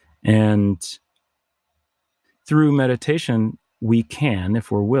 And through meditation, we can, if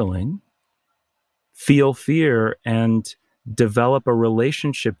we're willing, feel fear and develop a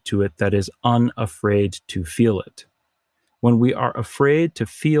relationship to it that is unafraid to feel it. When we are afraid to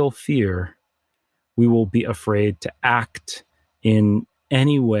feel fear, we will be afraid to act in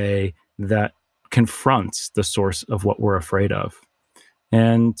any way that confronts the source of what we're afraid of.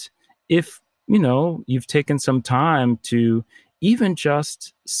 And if, you've taken some time to even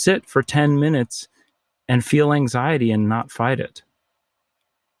just sit for 10 minutes and feel anxiety and not fight it,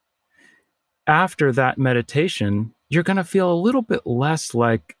 after that meditation, you're going to feel a little bit less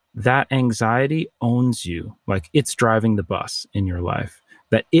like that anxiety owns you, like it's driving the bus in your life,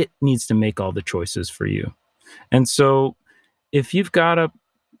 that it needs to make all the choices for you. And so if you've got a,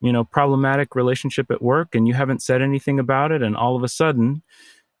 problematic relationship at work and you haven't said anything about it, and all of a sudden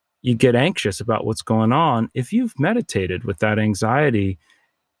you get anxious about what's going on, if you've meditated with that anxiety,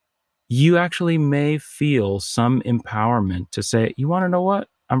 you actually may feel some empowerment to say, you want to know what?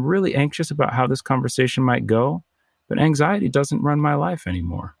 I'm really anxious about how this conversation might go, but anxiety doesn't run my life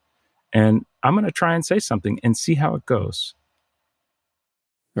anymore. And I'm going to try and say something and see how it goes.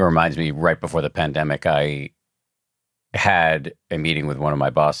 It reminds me, right before the pandemic, I had a meeting with one of my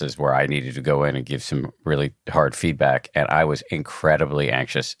bosses where I needed to go in and give some really hard feedback. And I was incredibly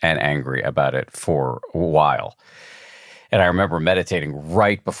anxious and angry about it for a while. And I remember meditating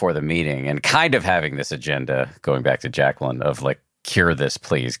right before the meeting and kind of having this agenda, going back to Jacqueline, of like, cure this,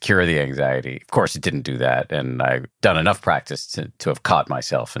 please, cure the anxiety. Of course, it didn't do that. And I've done enough practice to have caught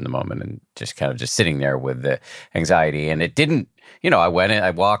myself in the moment and just kind of just sitting there with the anxiety. And it didn't, I went in,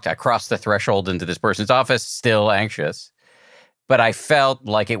 I crossed the threshold into this person's office, still anxious. But I felt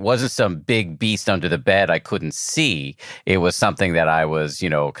like it wasn't some big beast under the bed I couldn't see. It was something that I was,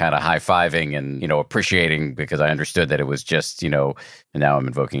 kind of high-fiving and, appreciating, because I understood that it was just, and now I'm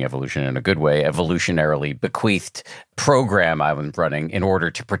invoking evolution in a good way, evolutionarily bequeathed program I was running in order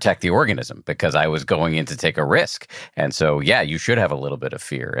to protect the organism, because I was going in to take a risk. And so, yeah, you should have a little bit of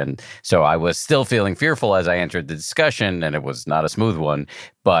fear. And so I was still feeling fearful as I entered the discussion, and it was not a smooth one,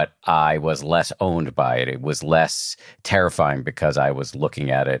 but I was less owned by it. It was less terrifying because I was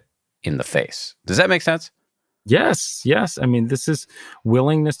looking at it in the face. Does that make sense? Yes. I mean, this is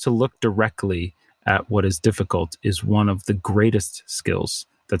willingness to look directly at what is difficult is one of the greatest skills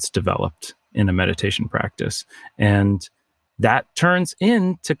that's developed in a meditation practice. And that turns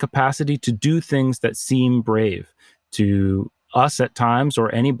into capacity to do things that seem brave to us at times,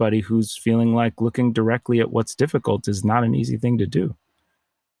 or anybody who's feeling like looking directly at what's difficult is not an easy thing to do.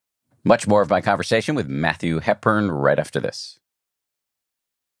 Much more of my conversation with Matthew Hepburn right after this.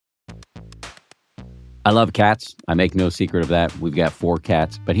 I love cats. I make no secret of that. We've got 4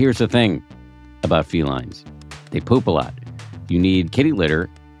 cats. But here's the thing about felines. They poop a lot. You need kitty litter,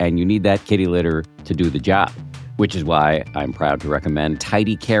 and you need that kitty litter to do the job, which is why I'm proud to recommend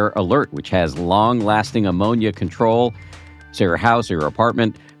Tidy Care Alert, which has long-lasting ammonia control, so your house or your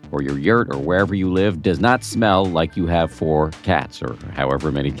apartment or your yurt or wherever you live does not smell like you have 4 cats, or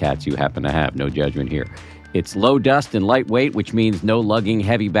however many cats you happen to have. No judgment here. It's low dust and lightweight, which means no lugging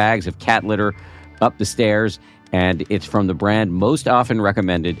heavy bags of cat litter up the stairs, and it's from the brand most often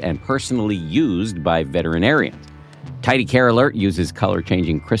recommended and personally used by veterinarians. Tidy Care Alert uses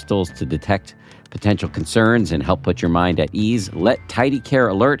color-changing crystals to detect potential concerns and help put your mind at ease. Let Tidy Care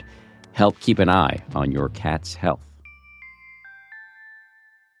Alert help keep an eye on your cat's health.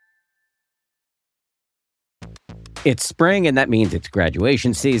 It's spring, and that means it's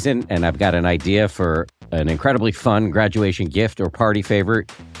graduation season, and I've got an idea for an incredibly fun graduation gift or party favor.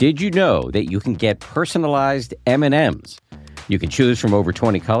 Did you know that you can get personalized M&Ms? You can choose from over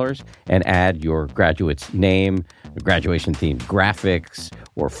 20 colors and add your graduate's name, graduation-themed graphics,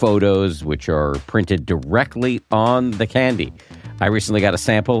 or photos, which are printed directly on the candy. I recently got a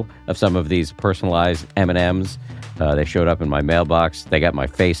sample of some of these personalized M&Ms. They showed up in my mailbox. They got my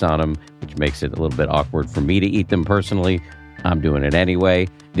face on them, which makes it a little bit awkward for me to eat them personally. I'm doing it anyway.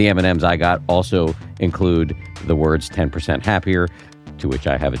 The M&Ms I got also include the words 10% happier, to which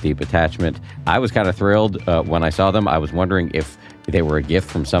I have a deep attachment. I was kind of thrilled when I saw them. I was wondering if they were a gift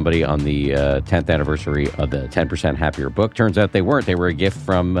from somebody on the 10th anniversary of the 10% Happier book. Turns out they weren't. They were a gift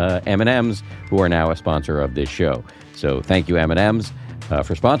from M&Ms, who are now a sponsor of this show. So thank you, M&Ms.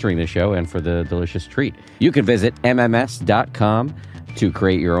 For sponsoring this show and for the delicious treat. You can visit MMS.com to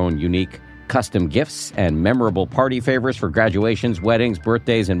create your own unique custom gifts and memorable party favors for graduations, weddings,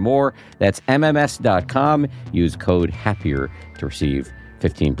 birthdays, and more. That's MMS.com. Use code HAPPIER to receive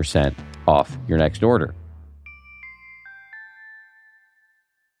 15% off your next order.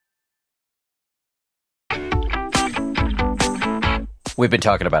 We've been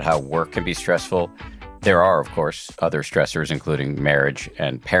talking about how work can be stressful. There are, of course, other stressors, including marriage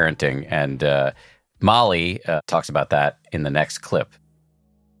and parenting. And Molly talks about that in the next clip.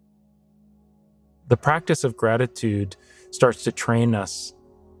 The practice of gratitude starts to train us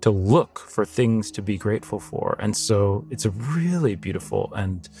to look for things to be grateful for. And so it's a really beautiful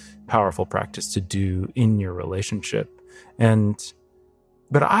and powerful practice to do in your relationship.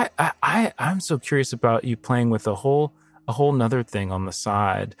 But I'm so curious about you playing with a whole nother thing on the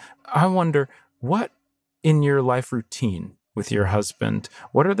side. I wonder, what in your life routine with your husband,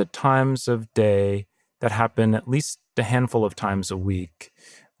 what are the times of day that happen at least a handful of times a week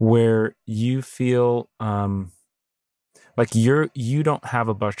where you feel like you don't have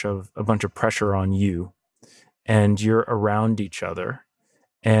a bunch of pressure on you, and you're around each other,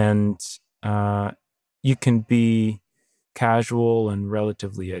 and you can be casual and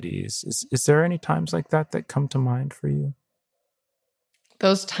relatively at ease? Is there any times like that come to mind for you?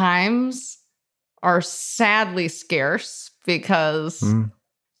 Those times are sadly scarce because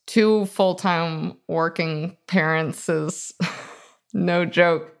 2 full-time working parents is no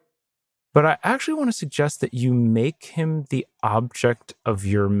joke. But I actually want to suggest that you make him the object of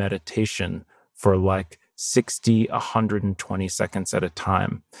your meditation for like 60, 120 seconds at a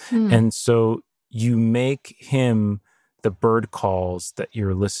time. And so you make him the bird calls that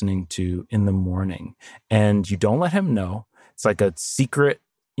you're listening to in the morning, and you don't let him know. It's like a secret,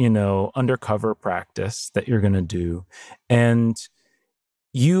 undercover practice that you're going to do. And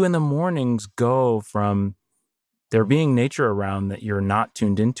you in the mornings go from there being nature around that you're not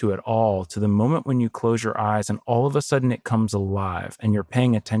tuned into at all to the moment when you close your eyes and all of a sudden it comes alive and you're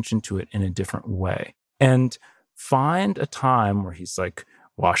paying attention to it in a different way. And find a time where he's like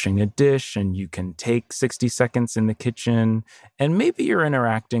washing a dish and you can take 60 seconds in the kitchen, and maybe you're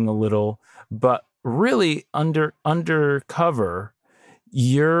interacting a little, but really undercover,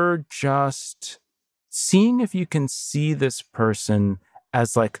 you're just seeing if you can see this person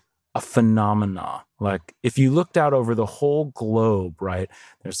as like a phenomena. Like if you looked out over the whole globe, right?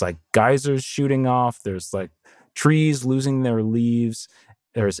 There's like geysers shooting off. There's like trees losing their leaves.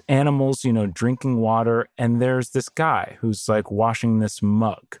 There's animals, drinking water. And there's this guy who's like washing this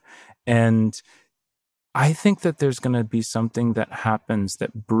mug. And I think that there's going to be something that happens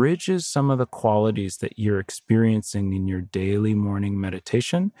that bridges some of the qualities that you're experiencing in your daily morning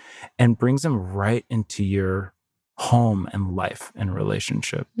meditation and brings them right into your home and life and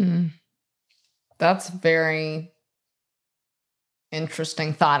relationship. That's very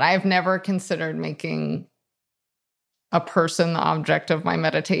interesting thought. I've never considered making a person the object of my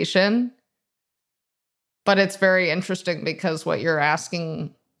meditation, but it's very interesting because what you're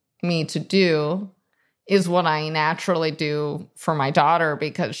asking me to do is what I naturally do for my daughter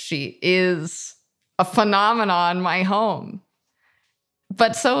because she is a phenomenon in my home.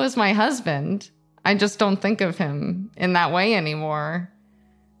 But so is my husband. I just don't think of him in that way anymore.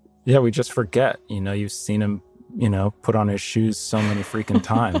 Yeah, we just forget. You've seen him, put on his shoes so many freaking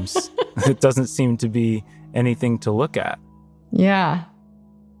times. It doesn't seem to be anything to look at. Yeah.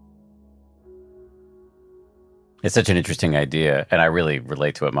 It's such an interesting idea. And I really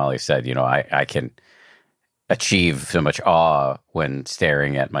relate to what Molly said. I can achieve so much awe when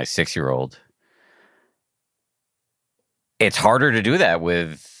staring at my 6-year-old. It's harder to do that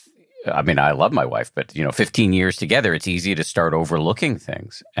with, I love my wife, but 15 years together, it's easy to start overlooking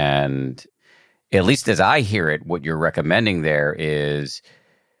things. And at least as I hear it, what you're recommending there is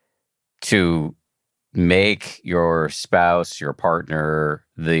to make your spouse, your partner,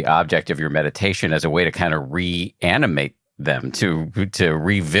 the object of your meditation as a way to kind of reanimate them, to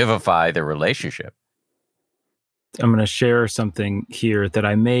revivify the relationship. I'm going to share something here that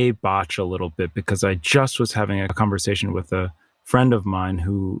I may botch a little bit because I just was having a conversation with a friend of mine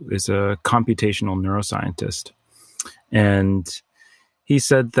who is a computational neuroscientist. And he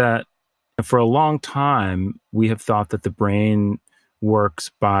said that for a long time, we have thought that the brain works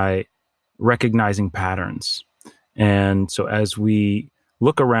by recognizing patterns. And so as we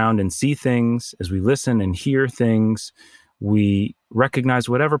look around and see things, as we listen and hear things, we recognize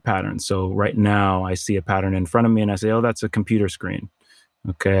whatever pattern. So right now I see a pattern in front of me and I say, oh, that's a computer screen.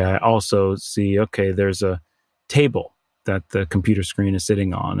 Okay. I also see, okay, there's a table that the computer screen is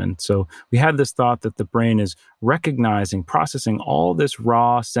sitting on. And so we had this thought that the brain is recognizing, processing all this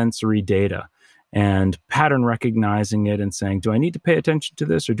raw sensory data and pattern recognizing it and saying, do I need to pay attention to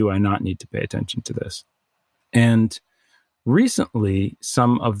this or do I not need to pay attention to this? And recently,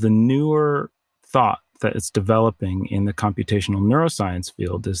 some of the newer thought that is developing in the computational neuroscience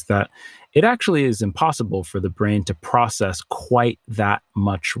field is that it actually is impossible for the brain to process quite that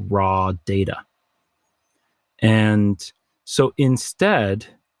much raw data. And so instead,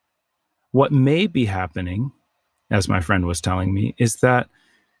 what may be happening, as my friend was telling me, is that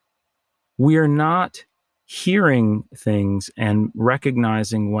we are not hearing things and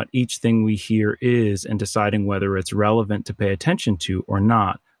recognizing what each thing we hear is and deciding whether it's relevant to pay attention to or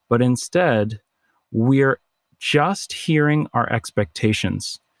not. but instead we're just hearing our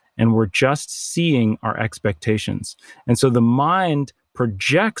expectations and we're just seeing our expectations. And so the mind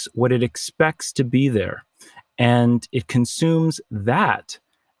projects what it expects to be there, and it consumes that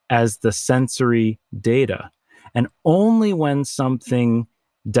as the sensory data. And only when something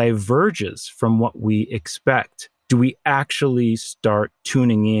diverges from what we expect do we actually start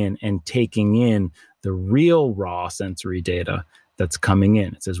tuning in and taking in the real raw sensory data that's coming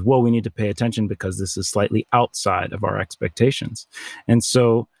in. It says, whoa, we need to pay attention because this is slightly outside of our expectations. And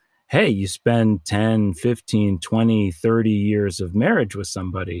so, hey, you spend 10, 15, 20, 30 years of marriage with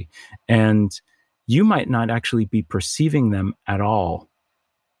somebody, and you might not actually be perceiving them at all.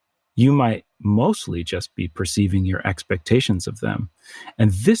 You might mostly just be perceiving your expectations of them.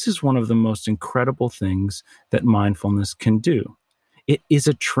 And this is one of the most incredible things that mindfulness can do. It is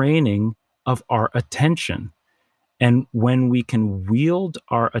a training of our attention. And when we can wield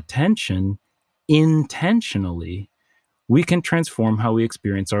our attention intentionally, we can transform how we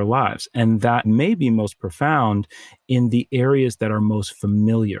experience our lives. And that may be most profound in the areas that are most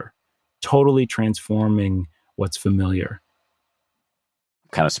familiar, totally transforming what's familiar. I'm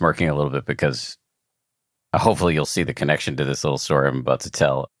kind of smirking a little bit because hopefully you'll see the connection to this little story I'm about to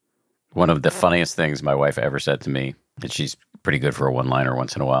tell. One of the funniest things my wife ever said to me, and she's pretty good for a one-liner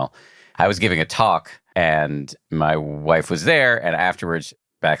once in a while. I was giving a talk and my wife was there, and afterwards,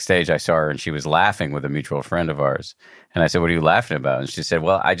 backstage, I saw her and she was laughing with a mutual friend of ours. And I said, what are you laughing about? And she said,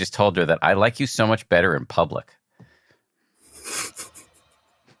 well, I just told her that I like you so much better in public.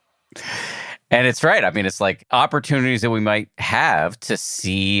 And it's right. I mean, it's like opportunities that we might have to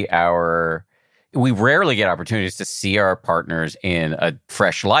see we rarely get opportunities to see our partners in a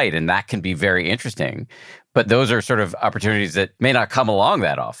fresh light, and that can be very interesting. But those are sort of opportunities that may not come along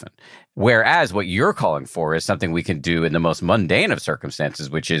that often. Whereas what you're calling for is something we can do in the most mundane of circumstances,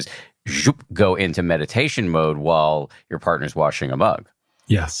 which is go into meditation mode while your partner's washing a mug.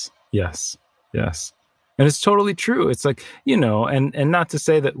 Yes. And it's totally true. It's like, and not to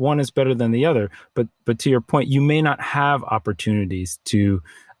say that one is better than the other, but to your point, you may not have opportunities to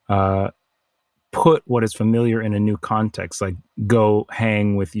put what is familiar in a new context, like go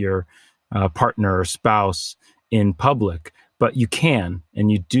hang with your partner or spouse in public, but you can,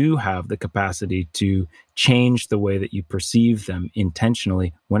 and you do have the capacity to change the way that you perceive them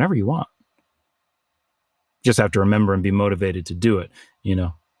intentionally whenever you want. Just have to remember and be motivated to do it,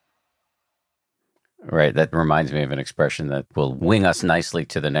 Right. That reminds me of an expression that will wing us nicely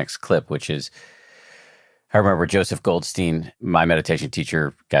to the next clip, which is, I remember Joseph Goldstein, my meditation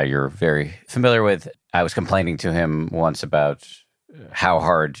teacher, guy you're very familiar with. I was complaining to him once about how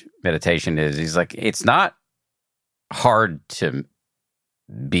hard meditation is. He's like, it's not hard to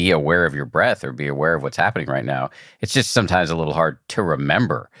be aware of your breath or be aware of what's happening right now. It's just sometimes a little hard to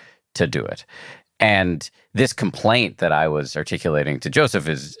remember to do it. And this complaint that I was articulating to Joseph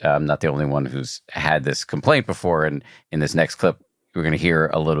is not the only one who's had this complaint before. And in this next clip, we're going to hear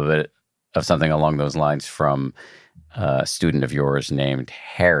a little bit of something along those lines from a student of yours named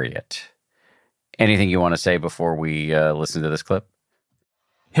Harriet. Anything you want to say before we listen to this clip?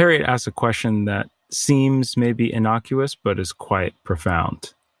 Harriet asks a question that seems maybe innocuous, but is quite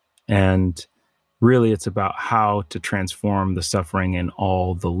profound. And really, it's about how to transform the suffering in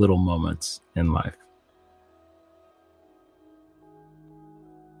all the little moments in life.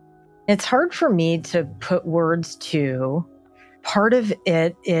 It's hard for me to put words to. Part of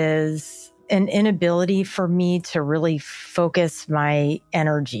it is an inability for me to really focus my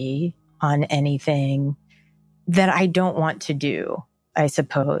energy on anything that I don't want to do, I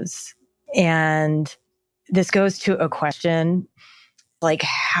suppose. And this goes to a question like,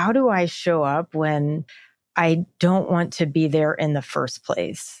 how do I show up when I don't want to be there in the first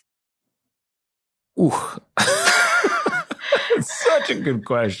place? Ooh. Such a good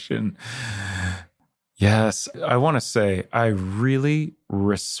question. Yes, I want to say I really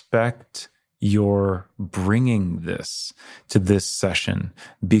respect your bringing this to this session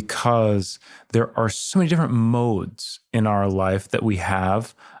because there are so many different modes in our life that we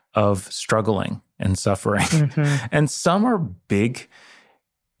have of struggling and suffering. Mm-hmm. And some are big.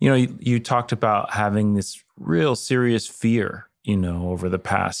 You talked about having this real serious fear, over the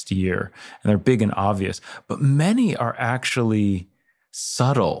past year, and they're big and obvious, but many are actually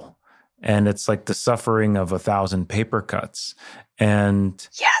subtle. And it's like the suffering of 1,000 paper cuts. And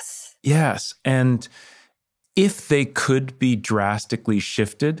yes. And if they could be drastically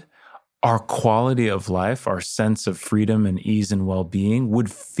shifted, our quality of life, our sense of freedom and ease and well-being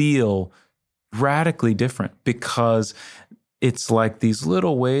would feel radically different because It's like these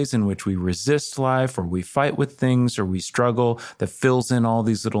little ways in which we resist life or we fight with things or we struggle that fills in all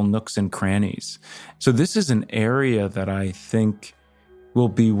these little nooks and crannies. So this is an area that I think will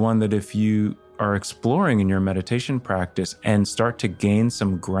be one that if you are exploring in your meditation practice and start to gain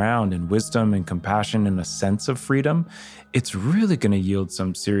some ground and wisdom and compassion and a sense of freedom, it's really going to yield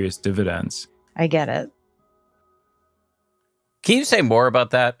some serious dividends. I get it. Can you say more about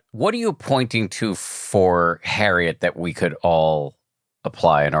that? What are you pointing to for Harriet that we could all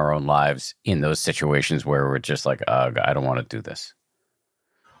apply in our own lives in those situations where we're just like, I don't want to do this?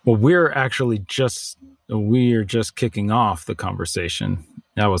 Well, we're just kicking off the conversation.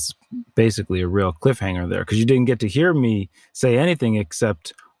 That was basically a real cliffhanger there because you didn't get to hear me say anything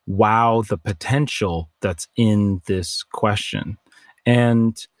except, wow, the potential that's in this question.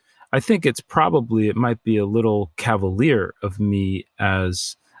 And I think it might be a little cavalier of me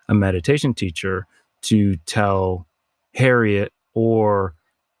as a meditation teacher to tell Harriet or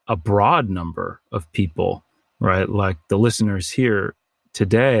a broad number of people, right? Like the listeners here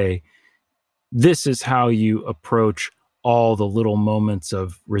today, this is how you approach all the little moments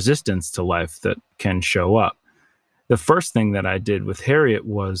of resistance to life that can show up. The first thing that I did with Harriet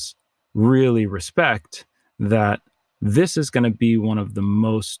was really respect that this is going to be one of the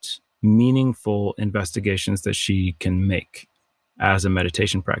most meaningful investigations that she can make as a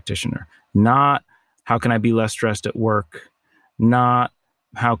meditation practitioner. Not how can I be less stressed at work, not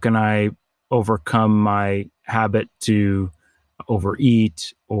how can I overcome my habit to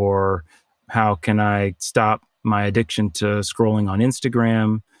overeat, or how can I stop my addiction to scrolling on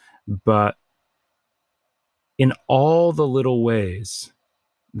Instagram, but in all the little ways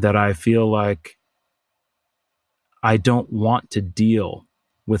that I feel like I don't want to deal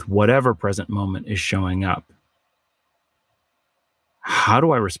with whatever present moment is showing up. How do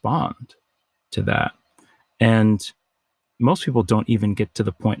I respond to that? And most people don't even get to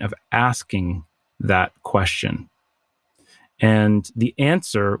the point of asking that question. And the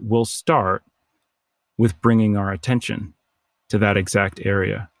answer will start with bringing our attention to that exact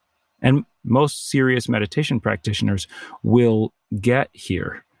area. And most serious meditation practitioners will get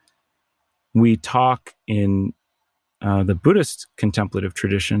here. We talk in the Buddhist contemplative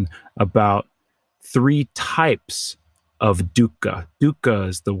tradition about 3 types of dukkha. Dukkha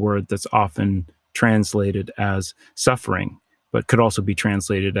is the word that's often translated as suffering, but could also be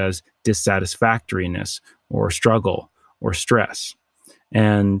translated as dissatisfactoriness or struggle or stress.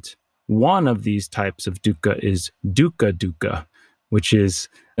 And one of these types of dukkha is dukkha, which is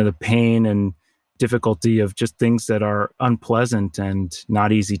the pain and difficulty of just things that are unpleasant and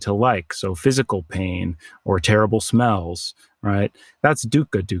not easy to like. So physical pain or terrible smells, right? That's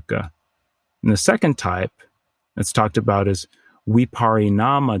dukkha. And the second type that's talked about is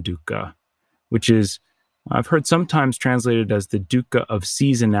viparinama dukkha, which is, I've heard sometimes translated as the dukkha of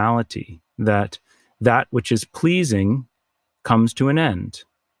seasonality, that which is pleasing comes to an end.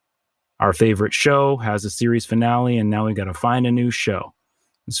 Our favorite show has a series finale, and now we got to find a new show.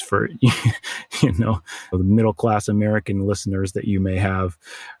 It's for, the middle-class American listeners that you may have,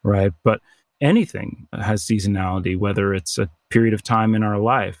 right? But anything has seasonality, whether it's a period of time in our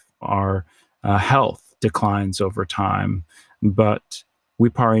life, our health declines over time. But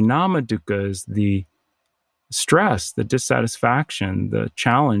viparinama dukkha is the stress, the dissatisfaction, the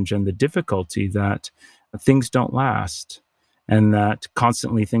challenge, and the difficulty that things don't last and that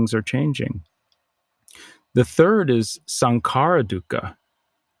constantly things are changing. The third is sankhara dukkha,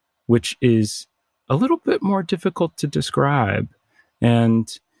 which is a little bit more difficult to describe.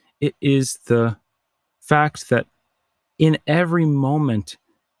 And it is the fact that in every moment,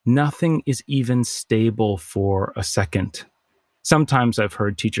 nothing is even stable for a second. Sometimes I've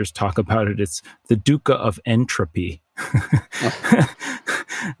heard teachers talk about it. It's the dukkha of entropy.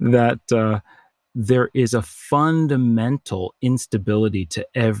 That there is a fundamental instability to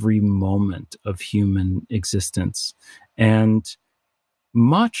every moment of human existence. And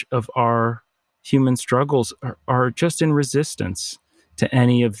much of our human struggles are just in resistance to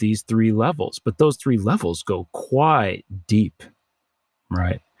any of these 3 levels. But those 3 levels go quite deep,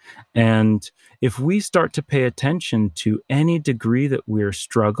 right? And if we start to pay attention to any degree that we're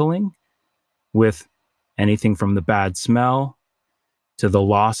struggling with anything from the bad smell to the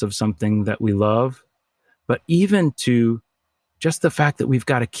loss of something that we love, but even to just the fact that we've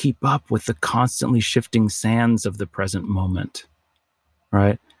got to keep up with the constantly shifting sands of the present moment,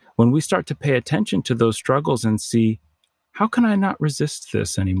 right? When we start to pay attention to those struggles and see, how can I not resist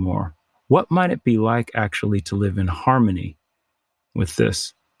this anymore? What might it be like actually to live in harmony with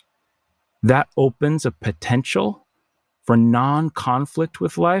this? That opens a potential for non-conflict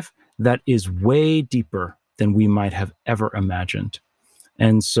with life that is way deeper than we might have ever imagined.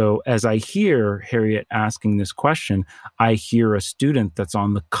 And so as I hear Harriet asking this question, I hear a student that's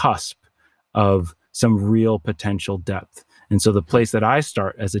on the cusp of some real potential depth. And so the place that I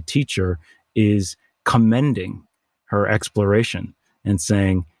start as a teacher is commending her exploration and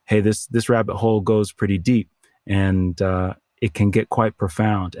saying, hey, this rabbit hole goes pretty deep, and it can get quite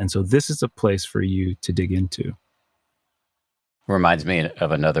profound. And so this is a place for you to dig into. Reminds me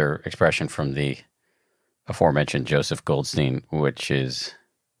of another expression from the aforementioned Joseph Goldstein, which is,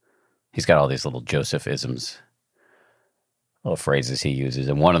 he's got all these little Joseph-isms, little phrases he uses.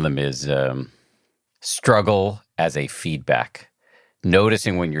 And one of them is struggle as a feedback,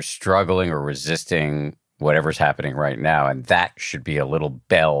 noticing when you're struggling or resisting whatever's happening right now. And that should be a little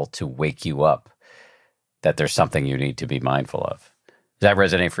bell to wake you up that there's something you need to be mindful of. Does that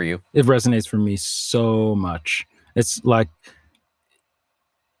resonate for you? It resonates for me so much. It's like,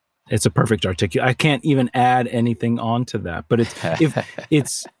 it's a perfect articulation. I can't even add anything onto that. But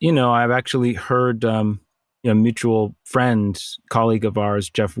it's I've actually heard a mutual friend, colleague of ours,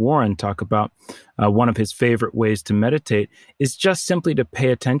 Jeff Warren, talk about one of his favorite ways to meditate is just simply to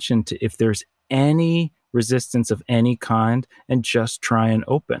pay attention to if there's any resistance of any kind and just try and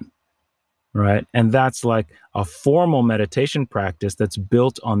open. Right. And that's like a formal meditation practice that's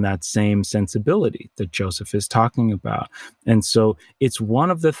built on that same sensibility that Joseph is talking about. And so it's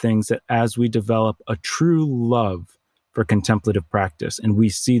one of the things that as we develop a true love for contemplative practice and we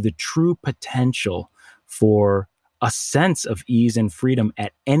see the true potential for a sense of ease and freedom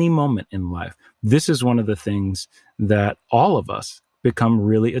at any moment in life, this is one of the things that all of us become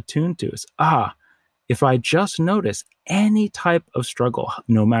really attuned to is, if I just notice any type of struggle,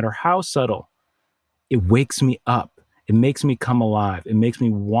 no matter how subtle, it wakes me up. It makes me come alive. It makes me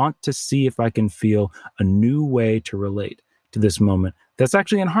want to see if I can feel a new way to relate to this moment that's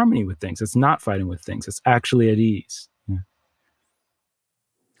actually in harmony with things. It's not fighting with things. It's actually at ease. Yeah.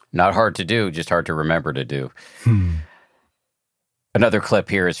 Not hard to do, just hard to remember to do. Another clip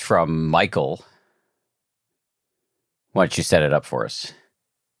here is from Michael. Why don't you set it up for us?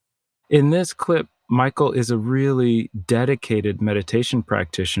 In this clip, Michael is a really dedicated meditation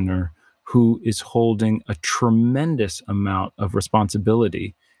practitioner who is holding a tremendous amount of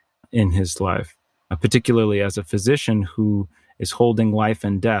responsibility in his life, particularly as a physician who is holding life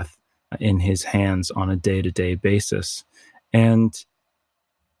and death in his hands on a day-to-day basis. And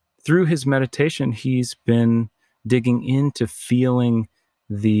through his meditation, he's been digging into feeling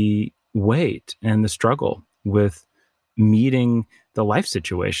the weight and the struggle with meeting the life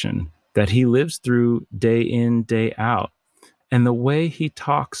situation that he lives through day in, day out. And the way he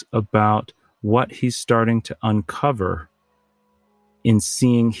talks about what he's starting to uncover in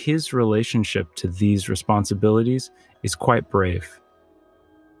seeing his relationship to these responsibilities is quite brave.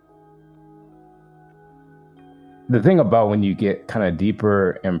 The thing about when you get kind of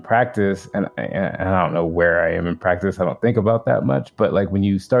deeper in practice, and I don't know where I am in practice, I don't think about that much, but like when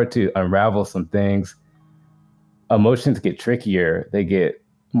you start to unravel some things, emotions get trickier, they get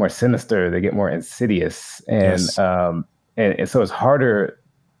more sinister, they get more insidious. And, Yes. And so it's harder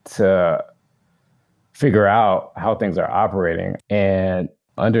to figure out how things are operating. And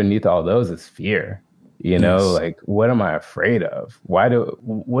underneath all those is fear, Yes. like, what am I afraid of?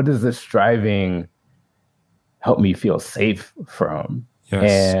 What does this striving help me feel safe from?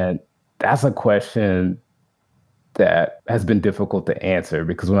 Yes. And that's a question that has been difficult to answer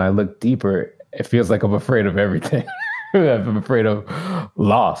because when I look deeper, it feels like I'm afraid of everything. I'm afraid of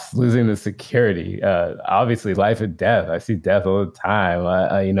loss, losing the security. Obviously, life and death. I see death all the time.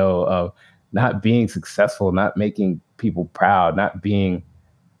 Not being successful, not making people proud, not being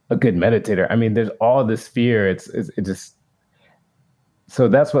a good meditator. I mean, there's all this fear. It just so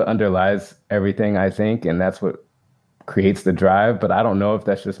that's what underlies everything, I think, and that's what creates the drive. But I don't know if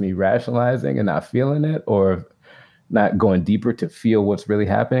that's just me rationalizing and not feeling it, or not going deeper to feel what's really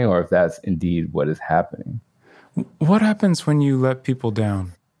happening, or if that's indeed what is happening. What happens when you let people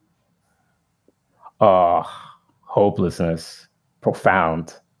down? Hopelessness,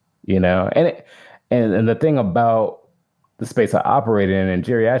 profound, and the thing about the space I operate in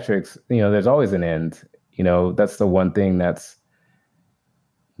geriatrics, there's always an end. That's the one thing that's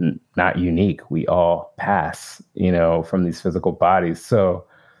not unique. We all pass, from these physical bodies. So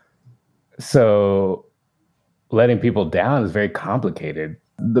letting people down is very complicated.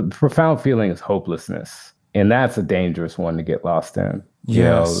 The profound feeling is hopelessness. And that's a dangerous one to get lost in.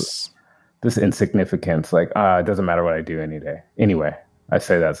 Yes. This insignificance, like, it doesn't matter what I do any day. Anyway, I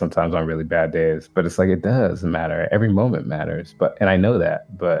say that sometimes on really bad days, but it's like, it does matter. Every moment matters. And I know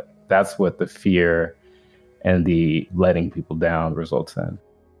that, but that's what the fear and the letting people down results in.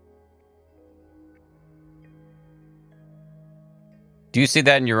 Do you see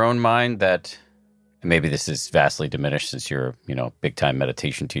that in your own mind that maybe this is vastly diminished since you're, big time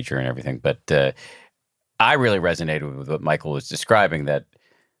meditation teacher and everything, but I really resonated with what Michael was describing, that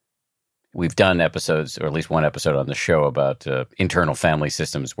we've done episodes, or at least one episode on the show, about internal family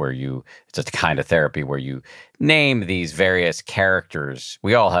systems where it's a kind of therapy where you name these various characters.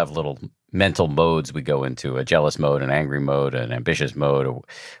 We all have little mental modes we go into, a jealous mode, an angry mode, an ambitious mode, or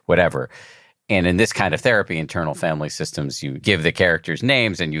whatever. And in this kind of therapy, internal family systems, you give the characters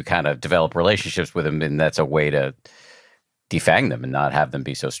names and you kind of develop relationships with them. And that's a way to defang them and not have them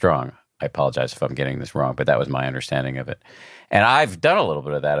be so strong. I apologize if I'm getting this wrong, but that was my understanding of it. And I've done a little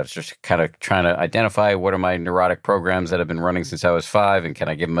bit of that. I was just kind of trying to identify what are my neurotic programs that have been running since I was 5, and can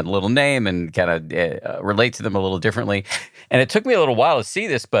I give them a little name and kind of relate to them a little differently. And it took me a little while to see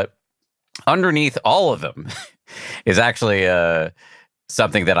this, but underneath all of them is actually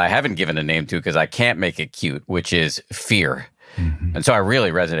something that I haven't given a name to because I can't make it cute, which is fear. Mm-hmm. And so I really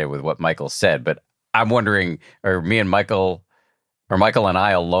resonate with what Michael said, but I'm wondering, are Michael and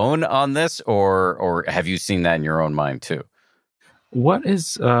I alone on this, or have you seen that in your own mind too? What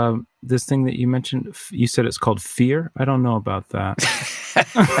is this thing that you mentioned? You said it's called fear? I don't know about that.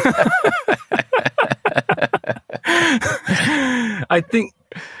 I think,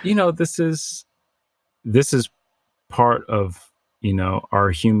 this is part of,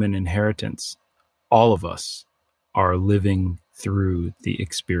 our human inheritance. All of us are living through the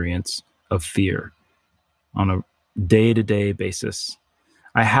experience of fear on a day-to-day basis.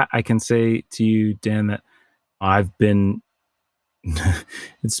 I can say to you, Dan, that I've been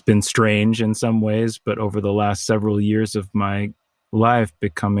it's been strange in some ways, but over the last several years of my life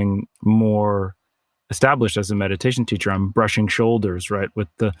becoming more established as a meditation teacher, I'm brushing shoulders, right, with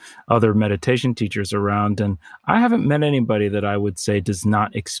the other meditation teachers around. And I haven't met anybody that I would say does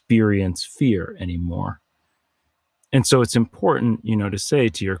not experience fear anymore. And so it's important, to say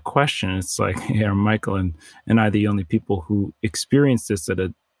to your question, it's like, hey, are Michael and I the only people who experience this at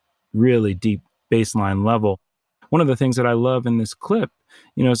a really deep baseline level? One of the things that I love in this clip,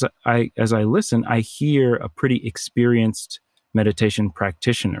 as I listen, I hear a pretty experienced meditation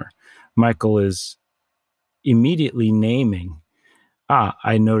practitioner. Michael is immediately naming,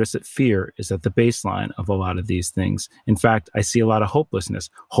 I notice that fear is at the baseline of a lot of these things. In fact, I see a lot of hopelessness.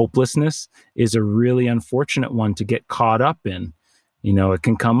 Hopelessness is a really unfortunate one to get caught up in. It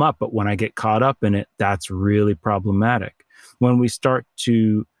can come up, but when I get caught up in it, that's really problematic. When we start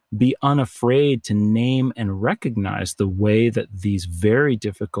to be unafraid to name and recognize the way that these very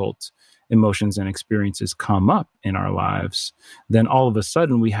difficult emotions and experiences come up in our lives, then all of a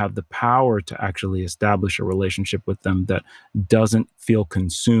sudden we have the power to actually establish a relationship with them that doesn't feel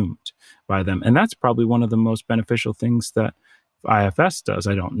consumed by them. And that's probably one of the most beneficial things that IFS does.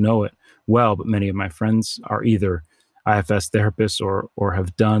 I don't know it well, but many of my friends are either IFS therapists or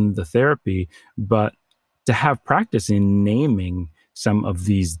have done the therapy. But to have practice in naming some of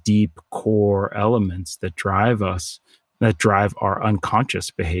these deep core elements that drive us, that drive our unconscious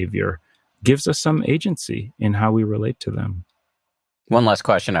behavior, gives us some agency in how we relate to them. One last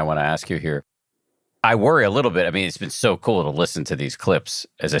question I want to ask you here. I worry a little bit. I mean, it's been so cool to listen to these clips,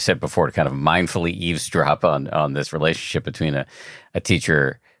 as I said before, to kind of mindfully eavesdrop on this relationship between a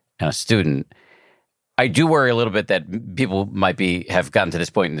teacher and a student. I do worry a little bit that people might have gotten to this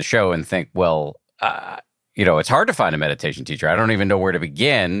point in the show and think, well, it's hard to find a meditation teacher. I don't even know where to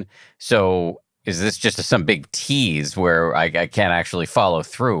begin. So is this just some big tease where I can't actually follow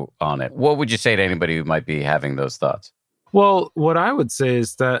through on it? What would you say to anybody who might be having those thoughts? Well, what I would say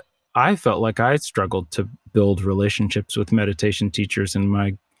is that I felt like I struggled to build relationships with meditation teachers in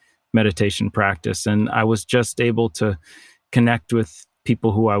my meditation practice. And I was just able to connect with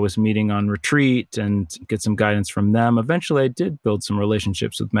people who I was meeting on retreat and get some guidance from them. Eventually, I did build some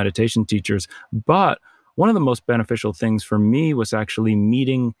relationships with meditation teachers. But one of the most beneficial things for me was actually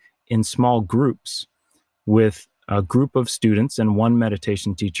meeting in small groups with a group of students and one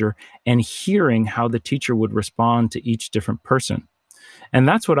meditation teacher, and hearing how the teacher would respond to each different person. And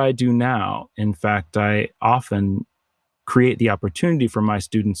that's what I do now. In fact, I often create the opportunity for my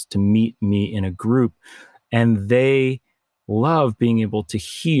students to meet me in a group, and they love being able to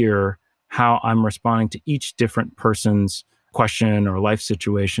hear how I'm responding to each different person's question or life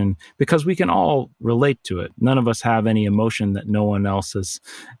situation, because we can all relate to it. None of us have any emotion that no one else has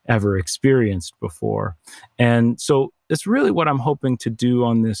ever experienced before. And so it's really what I'm hoping to do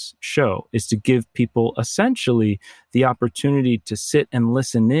on this show, is to give people essentially the opportunity to sit and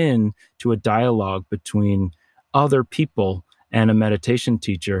listen in to a dialogue between other people and a meditation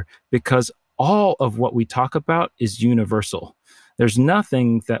teacher, because all of what we talk about is universal. There's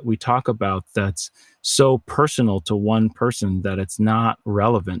nothing that we talk about that's so personal to one person that it's not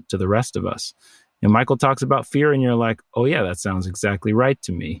relevant to the rest of us. And Michael talks about fear and you're like, oh yeah, that sounds exactly right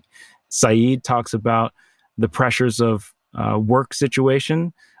to me. Saeed talks about the pressures of work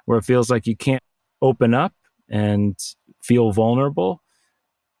situation where it feels like you can't open up and feel vulnerable.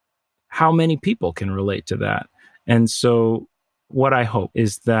 How many people can relate to that? And so what I hope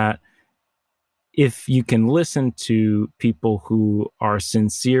is that if you can listen to people who are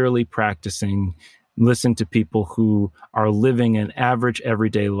sincerely practicing, listen to people who are living an average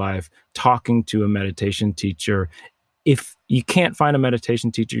everyday life, talking to a meditation teacher, if you can't find a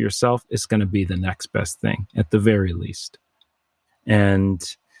meditation teacher yourself, it's going to be the next best thing at the very least. And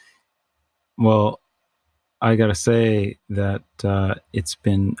well, I got to say that it's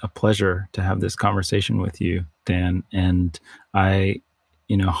been a pleasure to have this conversation with you, Dan. And I,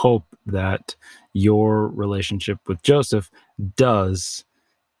 hope that your relationship with Joseph does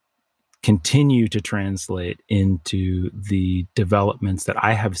continue to translate into the developments that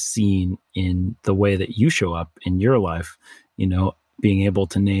I have seen in the way that you show up in your life, being able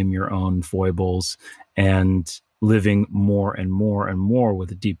to name your own foibles and living more and more and more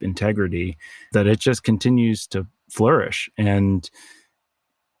with a deep integrity, that it just continues to flourish. And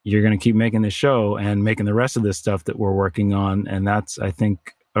you're going to keep making this show and making the rest of this stuff that we're working on. And that's, I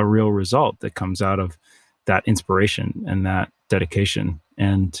think, a real result that comes out of that inspiration and that dedication.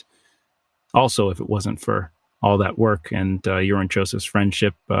 And also, if it wasn't for all that work and your and Joseph's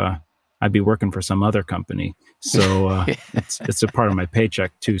friendship, I'd be working for some other company. So it's a part of my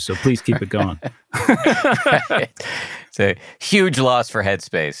paycheck too. So please keep it going. It's a huge loss for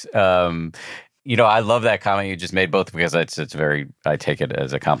Headspace. I love that comment you just made, both because it's very, I take it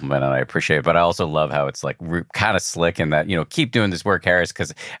as a compliment and I appreciate it, but I also love how it's like kind of slick in that, keep doing this work, Harris,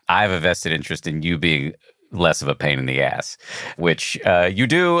 because I have a vested interest in you being less of a pain in the ass, which you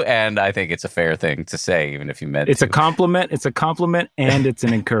do, and I think it's a fair thing to say, even if you meant it's a compliment. It's a compliment, and it's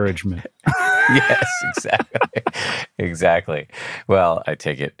an encouragement. Yes, exactly. Well, I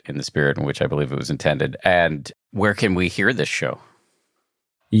take it in the spirit in which I believe it was intended. And where can we hear this show?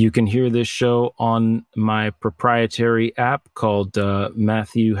 You can hear this show on my proprietary app called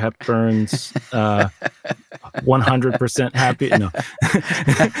Matthew Hepburn's 100% Happy. No,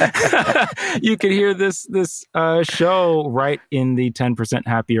 you can hear this show right in the 10%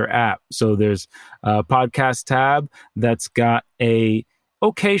 Happier app. So there's a podcast tab that's got a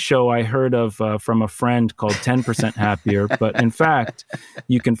okay show I heard of from a friend called 10% Happier. But in fact,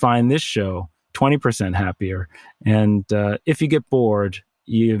 you can find this show 20% Happier. And if you get bored,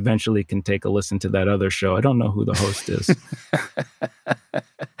 you eventually can take a listen to that other show. I don't know who the host is.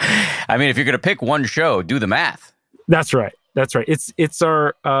 I mean, if you're going to pick one show, do the math. That's right. It's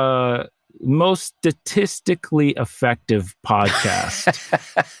our most statistically effective podcast.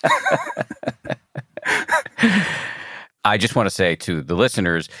 I just want to say to the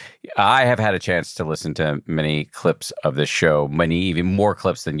listeners, I have had a chance to listen to many clips of this show, many even more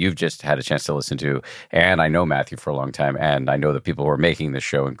clips than you've just had a chance to listen to. And I know Matthew for a long time, and I know the people who are making this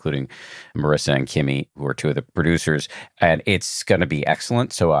show, including Marissa and Kimmy, who are two of the producers. And it's going to be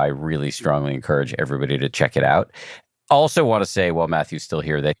excellent. So I really strongly encourage everybody to check it out. Also want to say, while Matthew's still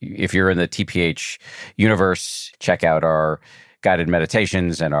here, that if you're in the TPH universe, check out our guided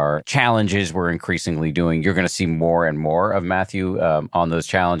meditations and our challenges we're increasingly doing. You're going to see more and more of Matthew on those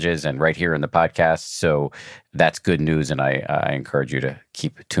challenges and right here in the podcast. So that's good news. And I encourage you to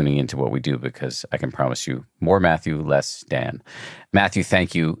keep tuning into what we do, because I can promise you more Matthew, less Dan. Matthew,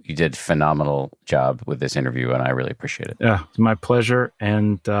 thank you. You did a phenomenal job with this interview, and I really appreciate it. Yeah, it's my pleasure.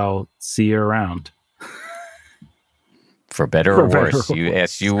 And I'll see you around. For better or worse.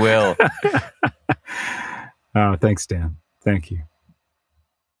 Yes, you will. Thanks, Dan. Thank you.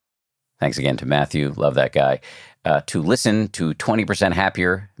 Thanks again to Matthew. Love that guy. To listen to 20%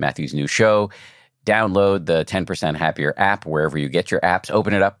 Happier, Matthew's new show, download the 10% Happier app wherever you get your apps.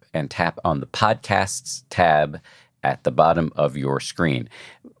 Open it up and tap on the podcasts tab at the bottom of your screen.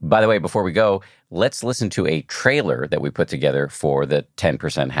 By the way, before we go, let's listen to a trailer that we put together for the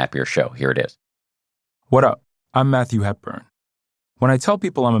 10% Happier show. Here it is. What up? I'm Matthew Hepburn. When I tell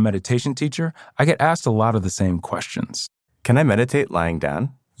people I'm a meditation teacher, I get asked a lot of the same questions. Can I meditate lying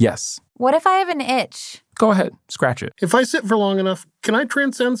down? Yes. What if I have an itch? Go ahead, scratch it. If I sit for long enough, can I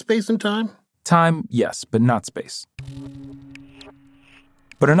transcend space and time? Time, yes, but not space.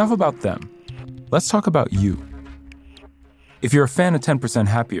 But enough about them. Let's talk about you. If you're a fan of 10%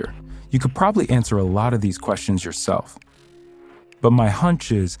 Happier, you could probably answer a lot of these questions yourself. But my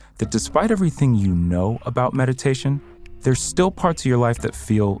hunch is that despite everything you know about meditation, there's still parts of your life that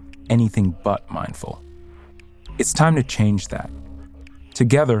feel anything but mindful. It's time to change that.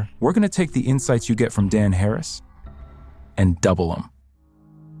 Together, we're going to take the insights you get from Dan Harris and double them.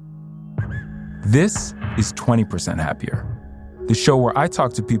 This is 20% Happier, the show where I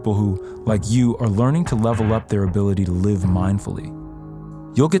talk to people who, like you, are learning to level up their ability to live mindfully.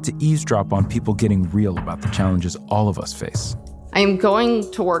 You'll get to eavesdrop on people getting real about the challenges all of us face. I am going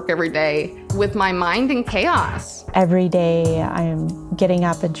to work every day with my mind in chaos. Every day I am getting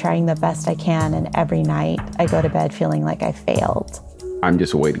up and trying the best I can, and every night I go to bed feeling like I failed. I'm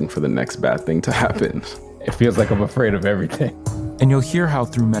just waiting for the next bad thing to happen. It feels like I'm afraid of everything. And you'll hear how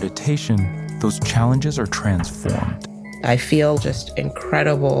through meditation, those challenges are transformed. I feel just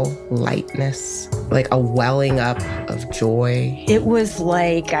incredible lightness, like a welling up of joy. It was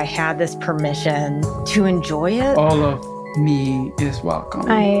like I had this permission to enjoy it. All of me is welcome.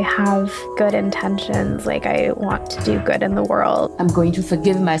 I have good intentions, like I want to do good in the world. I'm going to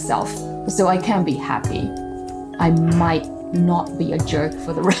forgive myself so I can be happy. I might not be a jerk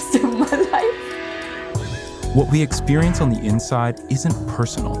for the rest of my life. What we experience on the inside isn't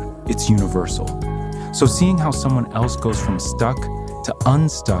personal, it's universal. So seeing how someone else goes from stuck to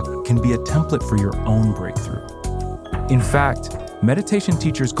unstuck can be a template for your own breakthrough. In fact, meditation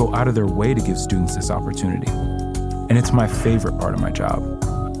teachers go out of their way to give students this opportunity. And it's my favorite part of my job.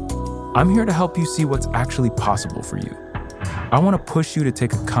 I'm here to help you see what's actually possible for you. I want to push you to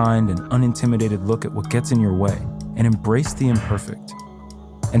take a kind and unintimidated look at what gets in your way and embrace the imperfect.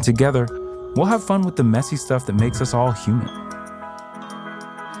 And together, we'll have fun with the messy stuff that makes us all human.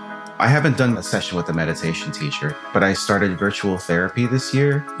 I haven't done a session with a meditation teacher, but I started virtual therapy this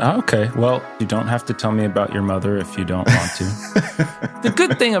year. Okay, well, you don't have to tell me about your mother if you don't want to. The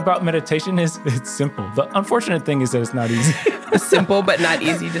good thing about meditation is it's simple. The unfortunate thing is that it's not easy. Simple but not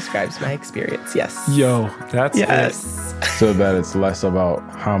easy describes my experience, yes. Yo, that's yes. it. So that it's less about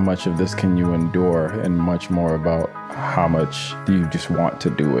how much of this can you endure and much more about how much do you just want to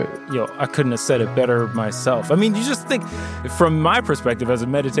do it. Yo, I couldn't have said it better myself. I mean, you just think, from my perspective as a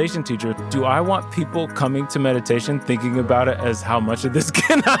meditation teacher, do I want people coming to meditation thinking about it as how much of this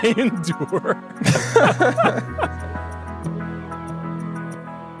can I endure?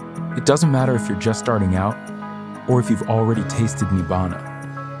 It doesn't matter if you're just starting out or if you've already tasted Nibbana.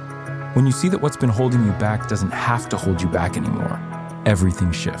 When you see that what's been holding you back doesn't have to hold you back anymore,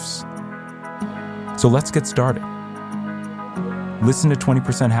 everything shifts. So let's get started. Listen to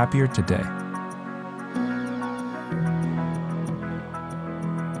 20% Happier today.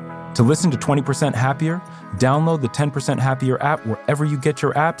 To listen to 20% Happier, download the 10% Happier app wherever you get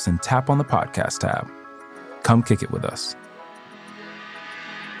your apps and tap on the podcast tab. Come kick it with us.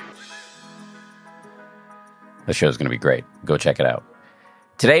 The show's going to be great. Go check it out.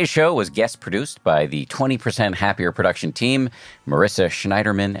 Today's show was guest produced by the 20% Happier production team, Marissa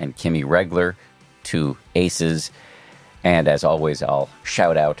Schneiderman and Kimmy Regler, two aces. And as always, I'll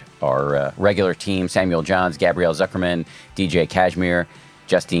shout out our regular team, Samuel Johns, Gabrielle Zuckerman, DJ Kashmir,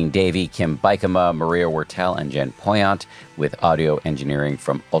 Justine Davey, Kim Bikama, Maria Wertel, and Jen Poyant, with audio engineering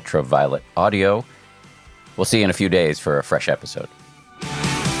from Ultraviolet Audio. We'll see you in a few days for a fresh episode.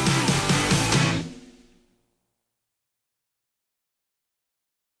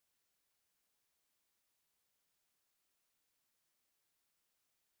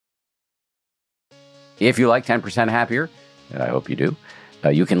 If you like 10% Happier, I hope you do,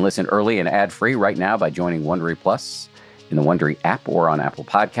 you can listen early and ad-free right now by joining Wondery Plus in the Wondery app or on Apple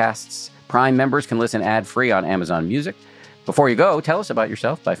Podcasts. Prime members can listen ad-free on Amazon Music. Before you go, tell us about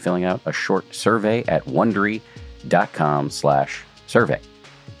yourself by filling out a short survey at Wondery.com/survey.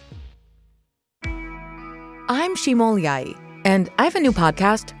 I'm Shimol Yai, and I have a new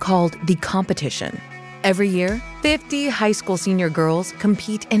podcast called The Competition. Every year, 50 high school senior girls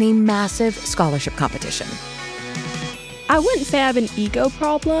compete in a massive scholarship competition. I wouldn't say I have an ego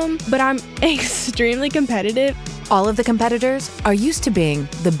problem, but I'm extremely competitive. All of the competitors are used to being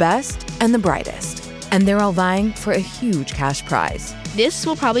the best and the brightest, and they're all vying for a huge cash prize. This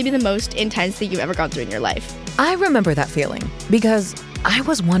will probably be the most intense thing you've ever gone through in your life. I remember that feeling because I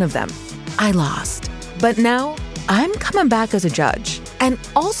was one of them. I lost. But now, I'm coming back as a judge and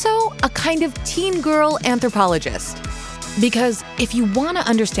also a kind of teen girl anthropologist. Because if you want to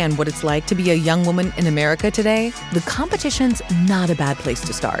understand what it's like to be a young woman in America today, The Competition's not a bad place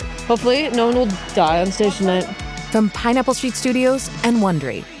to start. Hopefully, no one will die on stage tonight. From Pineapple Street Studios and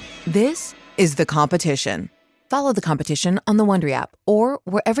Wondery, this is The Competition. Follow The Competition on the Wondery app or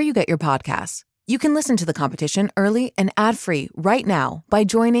wherever you get your podcasts. You can listen to The Competition early and ad-free right now by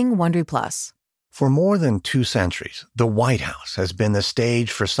joining Wondery Plus. For more than 2 centuries, the White House has been the stage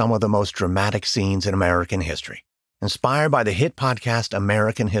for some of the most dramatic scenes in American history. Inspired by the hit podcast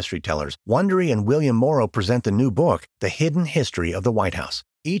American History Tellers, Wondery and William Morrow present the new book, The Hidden History of the White House.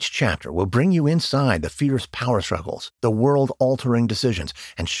 Each chapter will bring you inside the fierce power struggles, the world-altering decisions,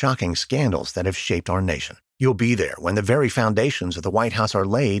 and shocking scandals that have shaped our nation. You'll be there when the very foundations of the White House are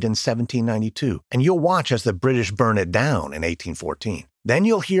laid in 1792, and you'll watch as the British burn it down in 1814. Then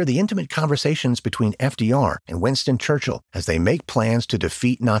you'll hear the intimate conversations between FDR and Winston Churchill as they make plans to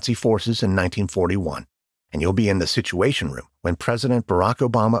defeat Nazi forces in 1941. And you'll be in the Situation Room when President Barack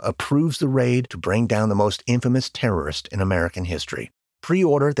Obama approves the raid to bring down the most infamous terrorist in American history.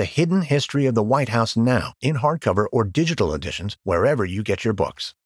 Pre-order The Hidden History of the White House now in hardcover or digital editions wherever you get your books.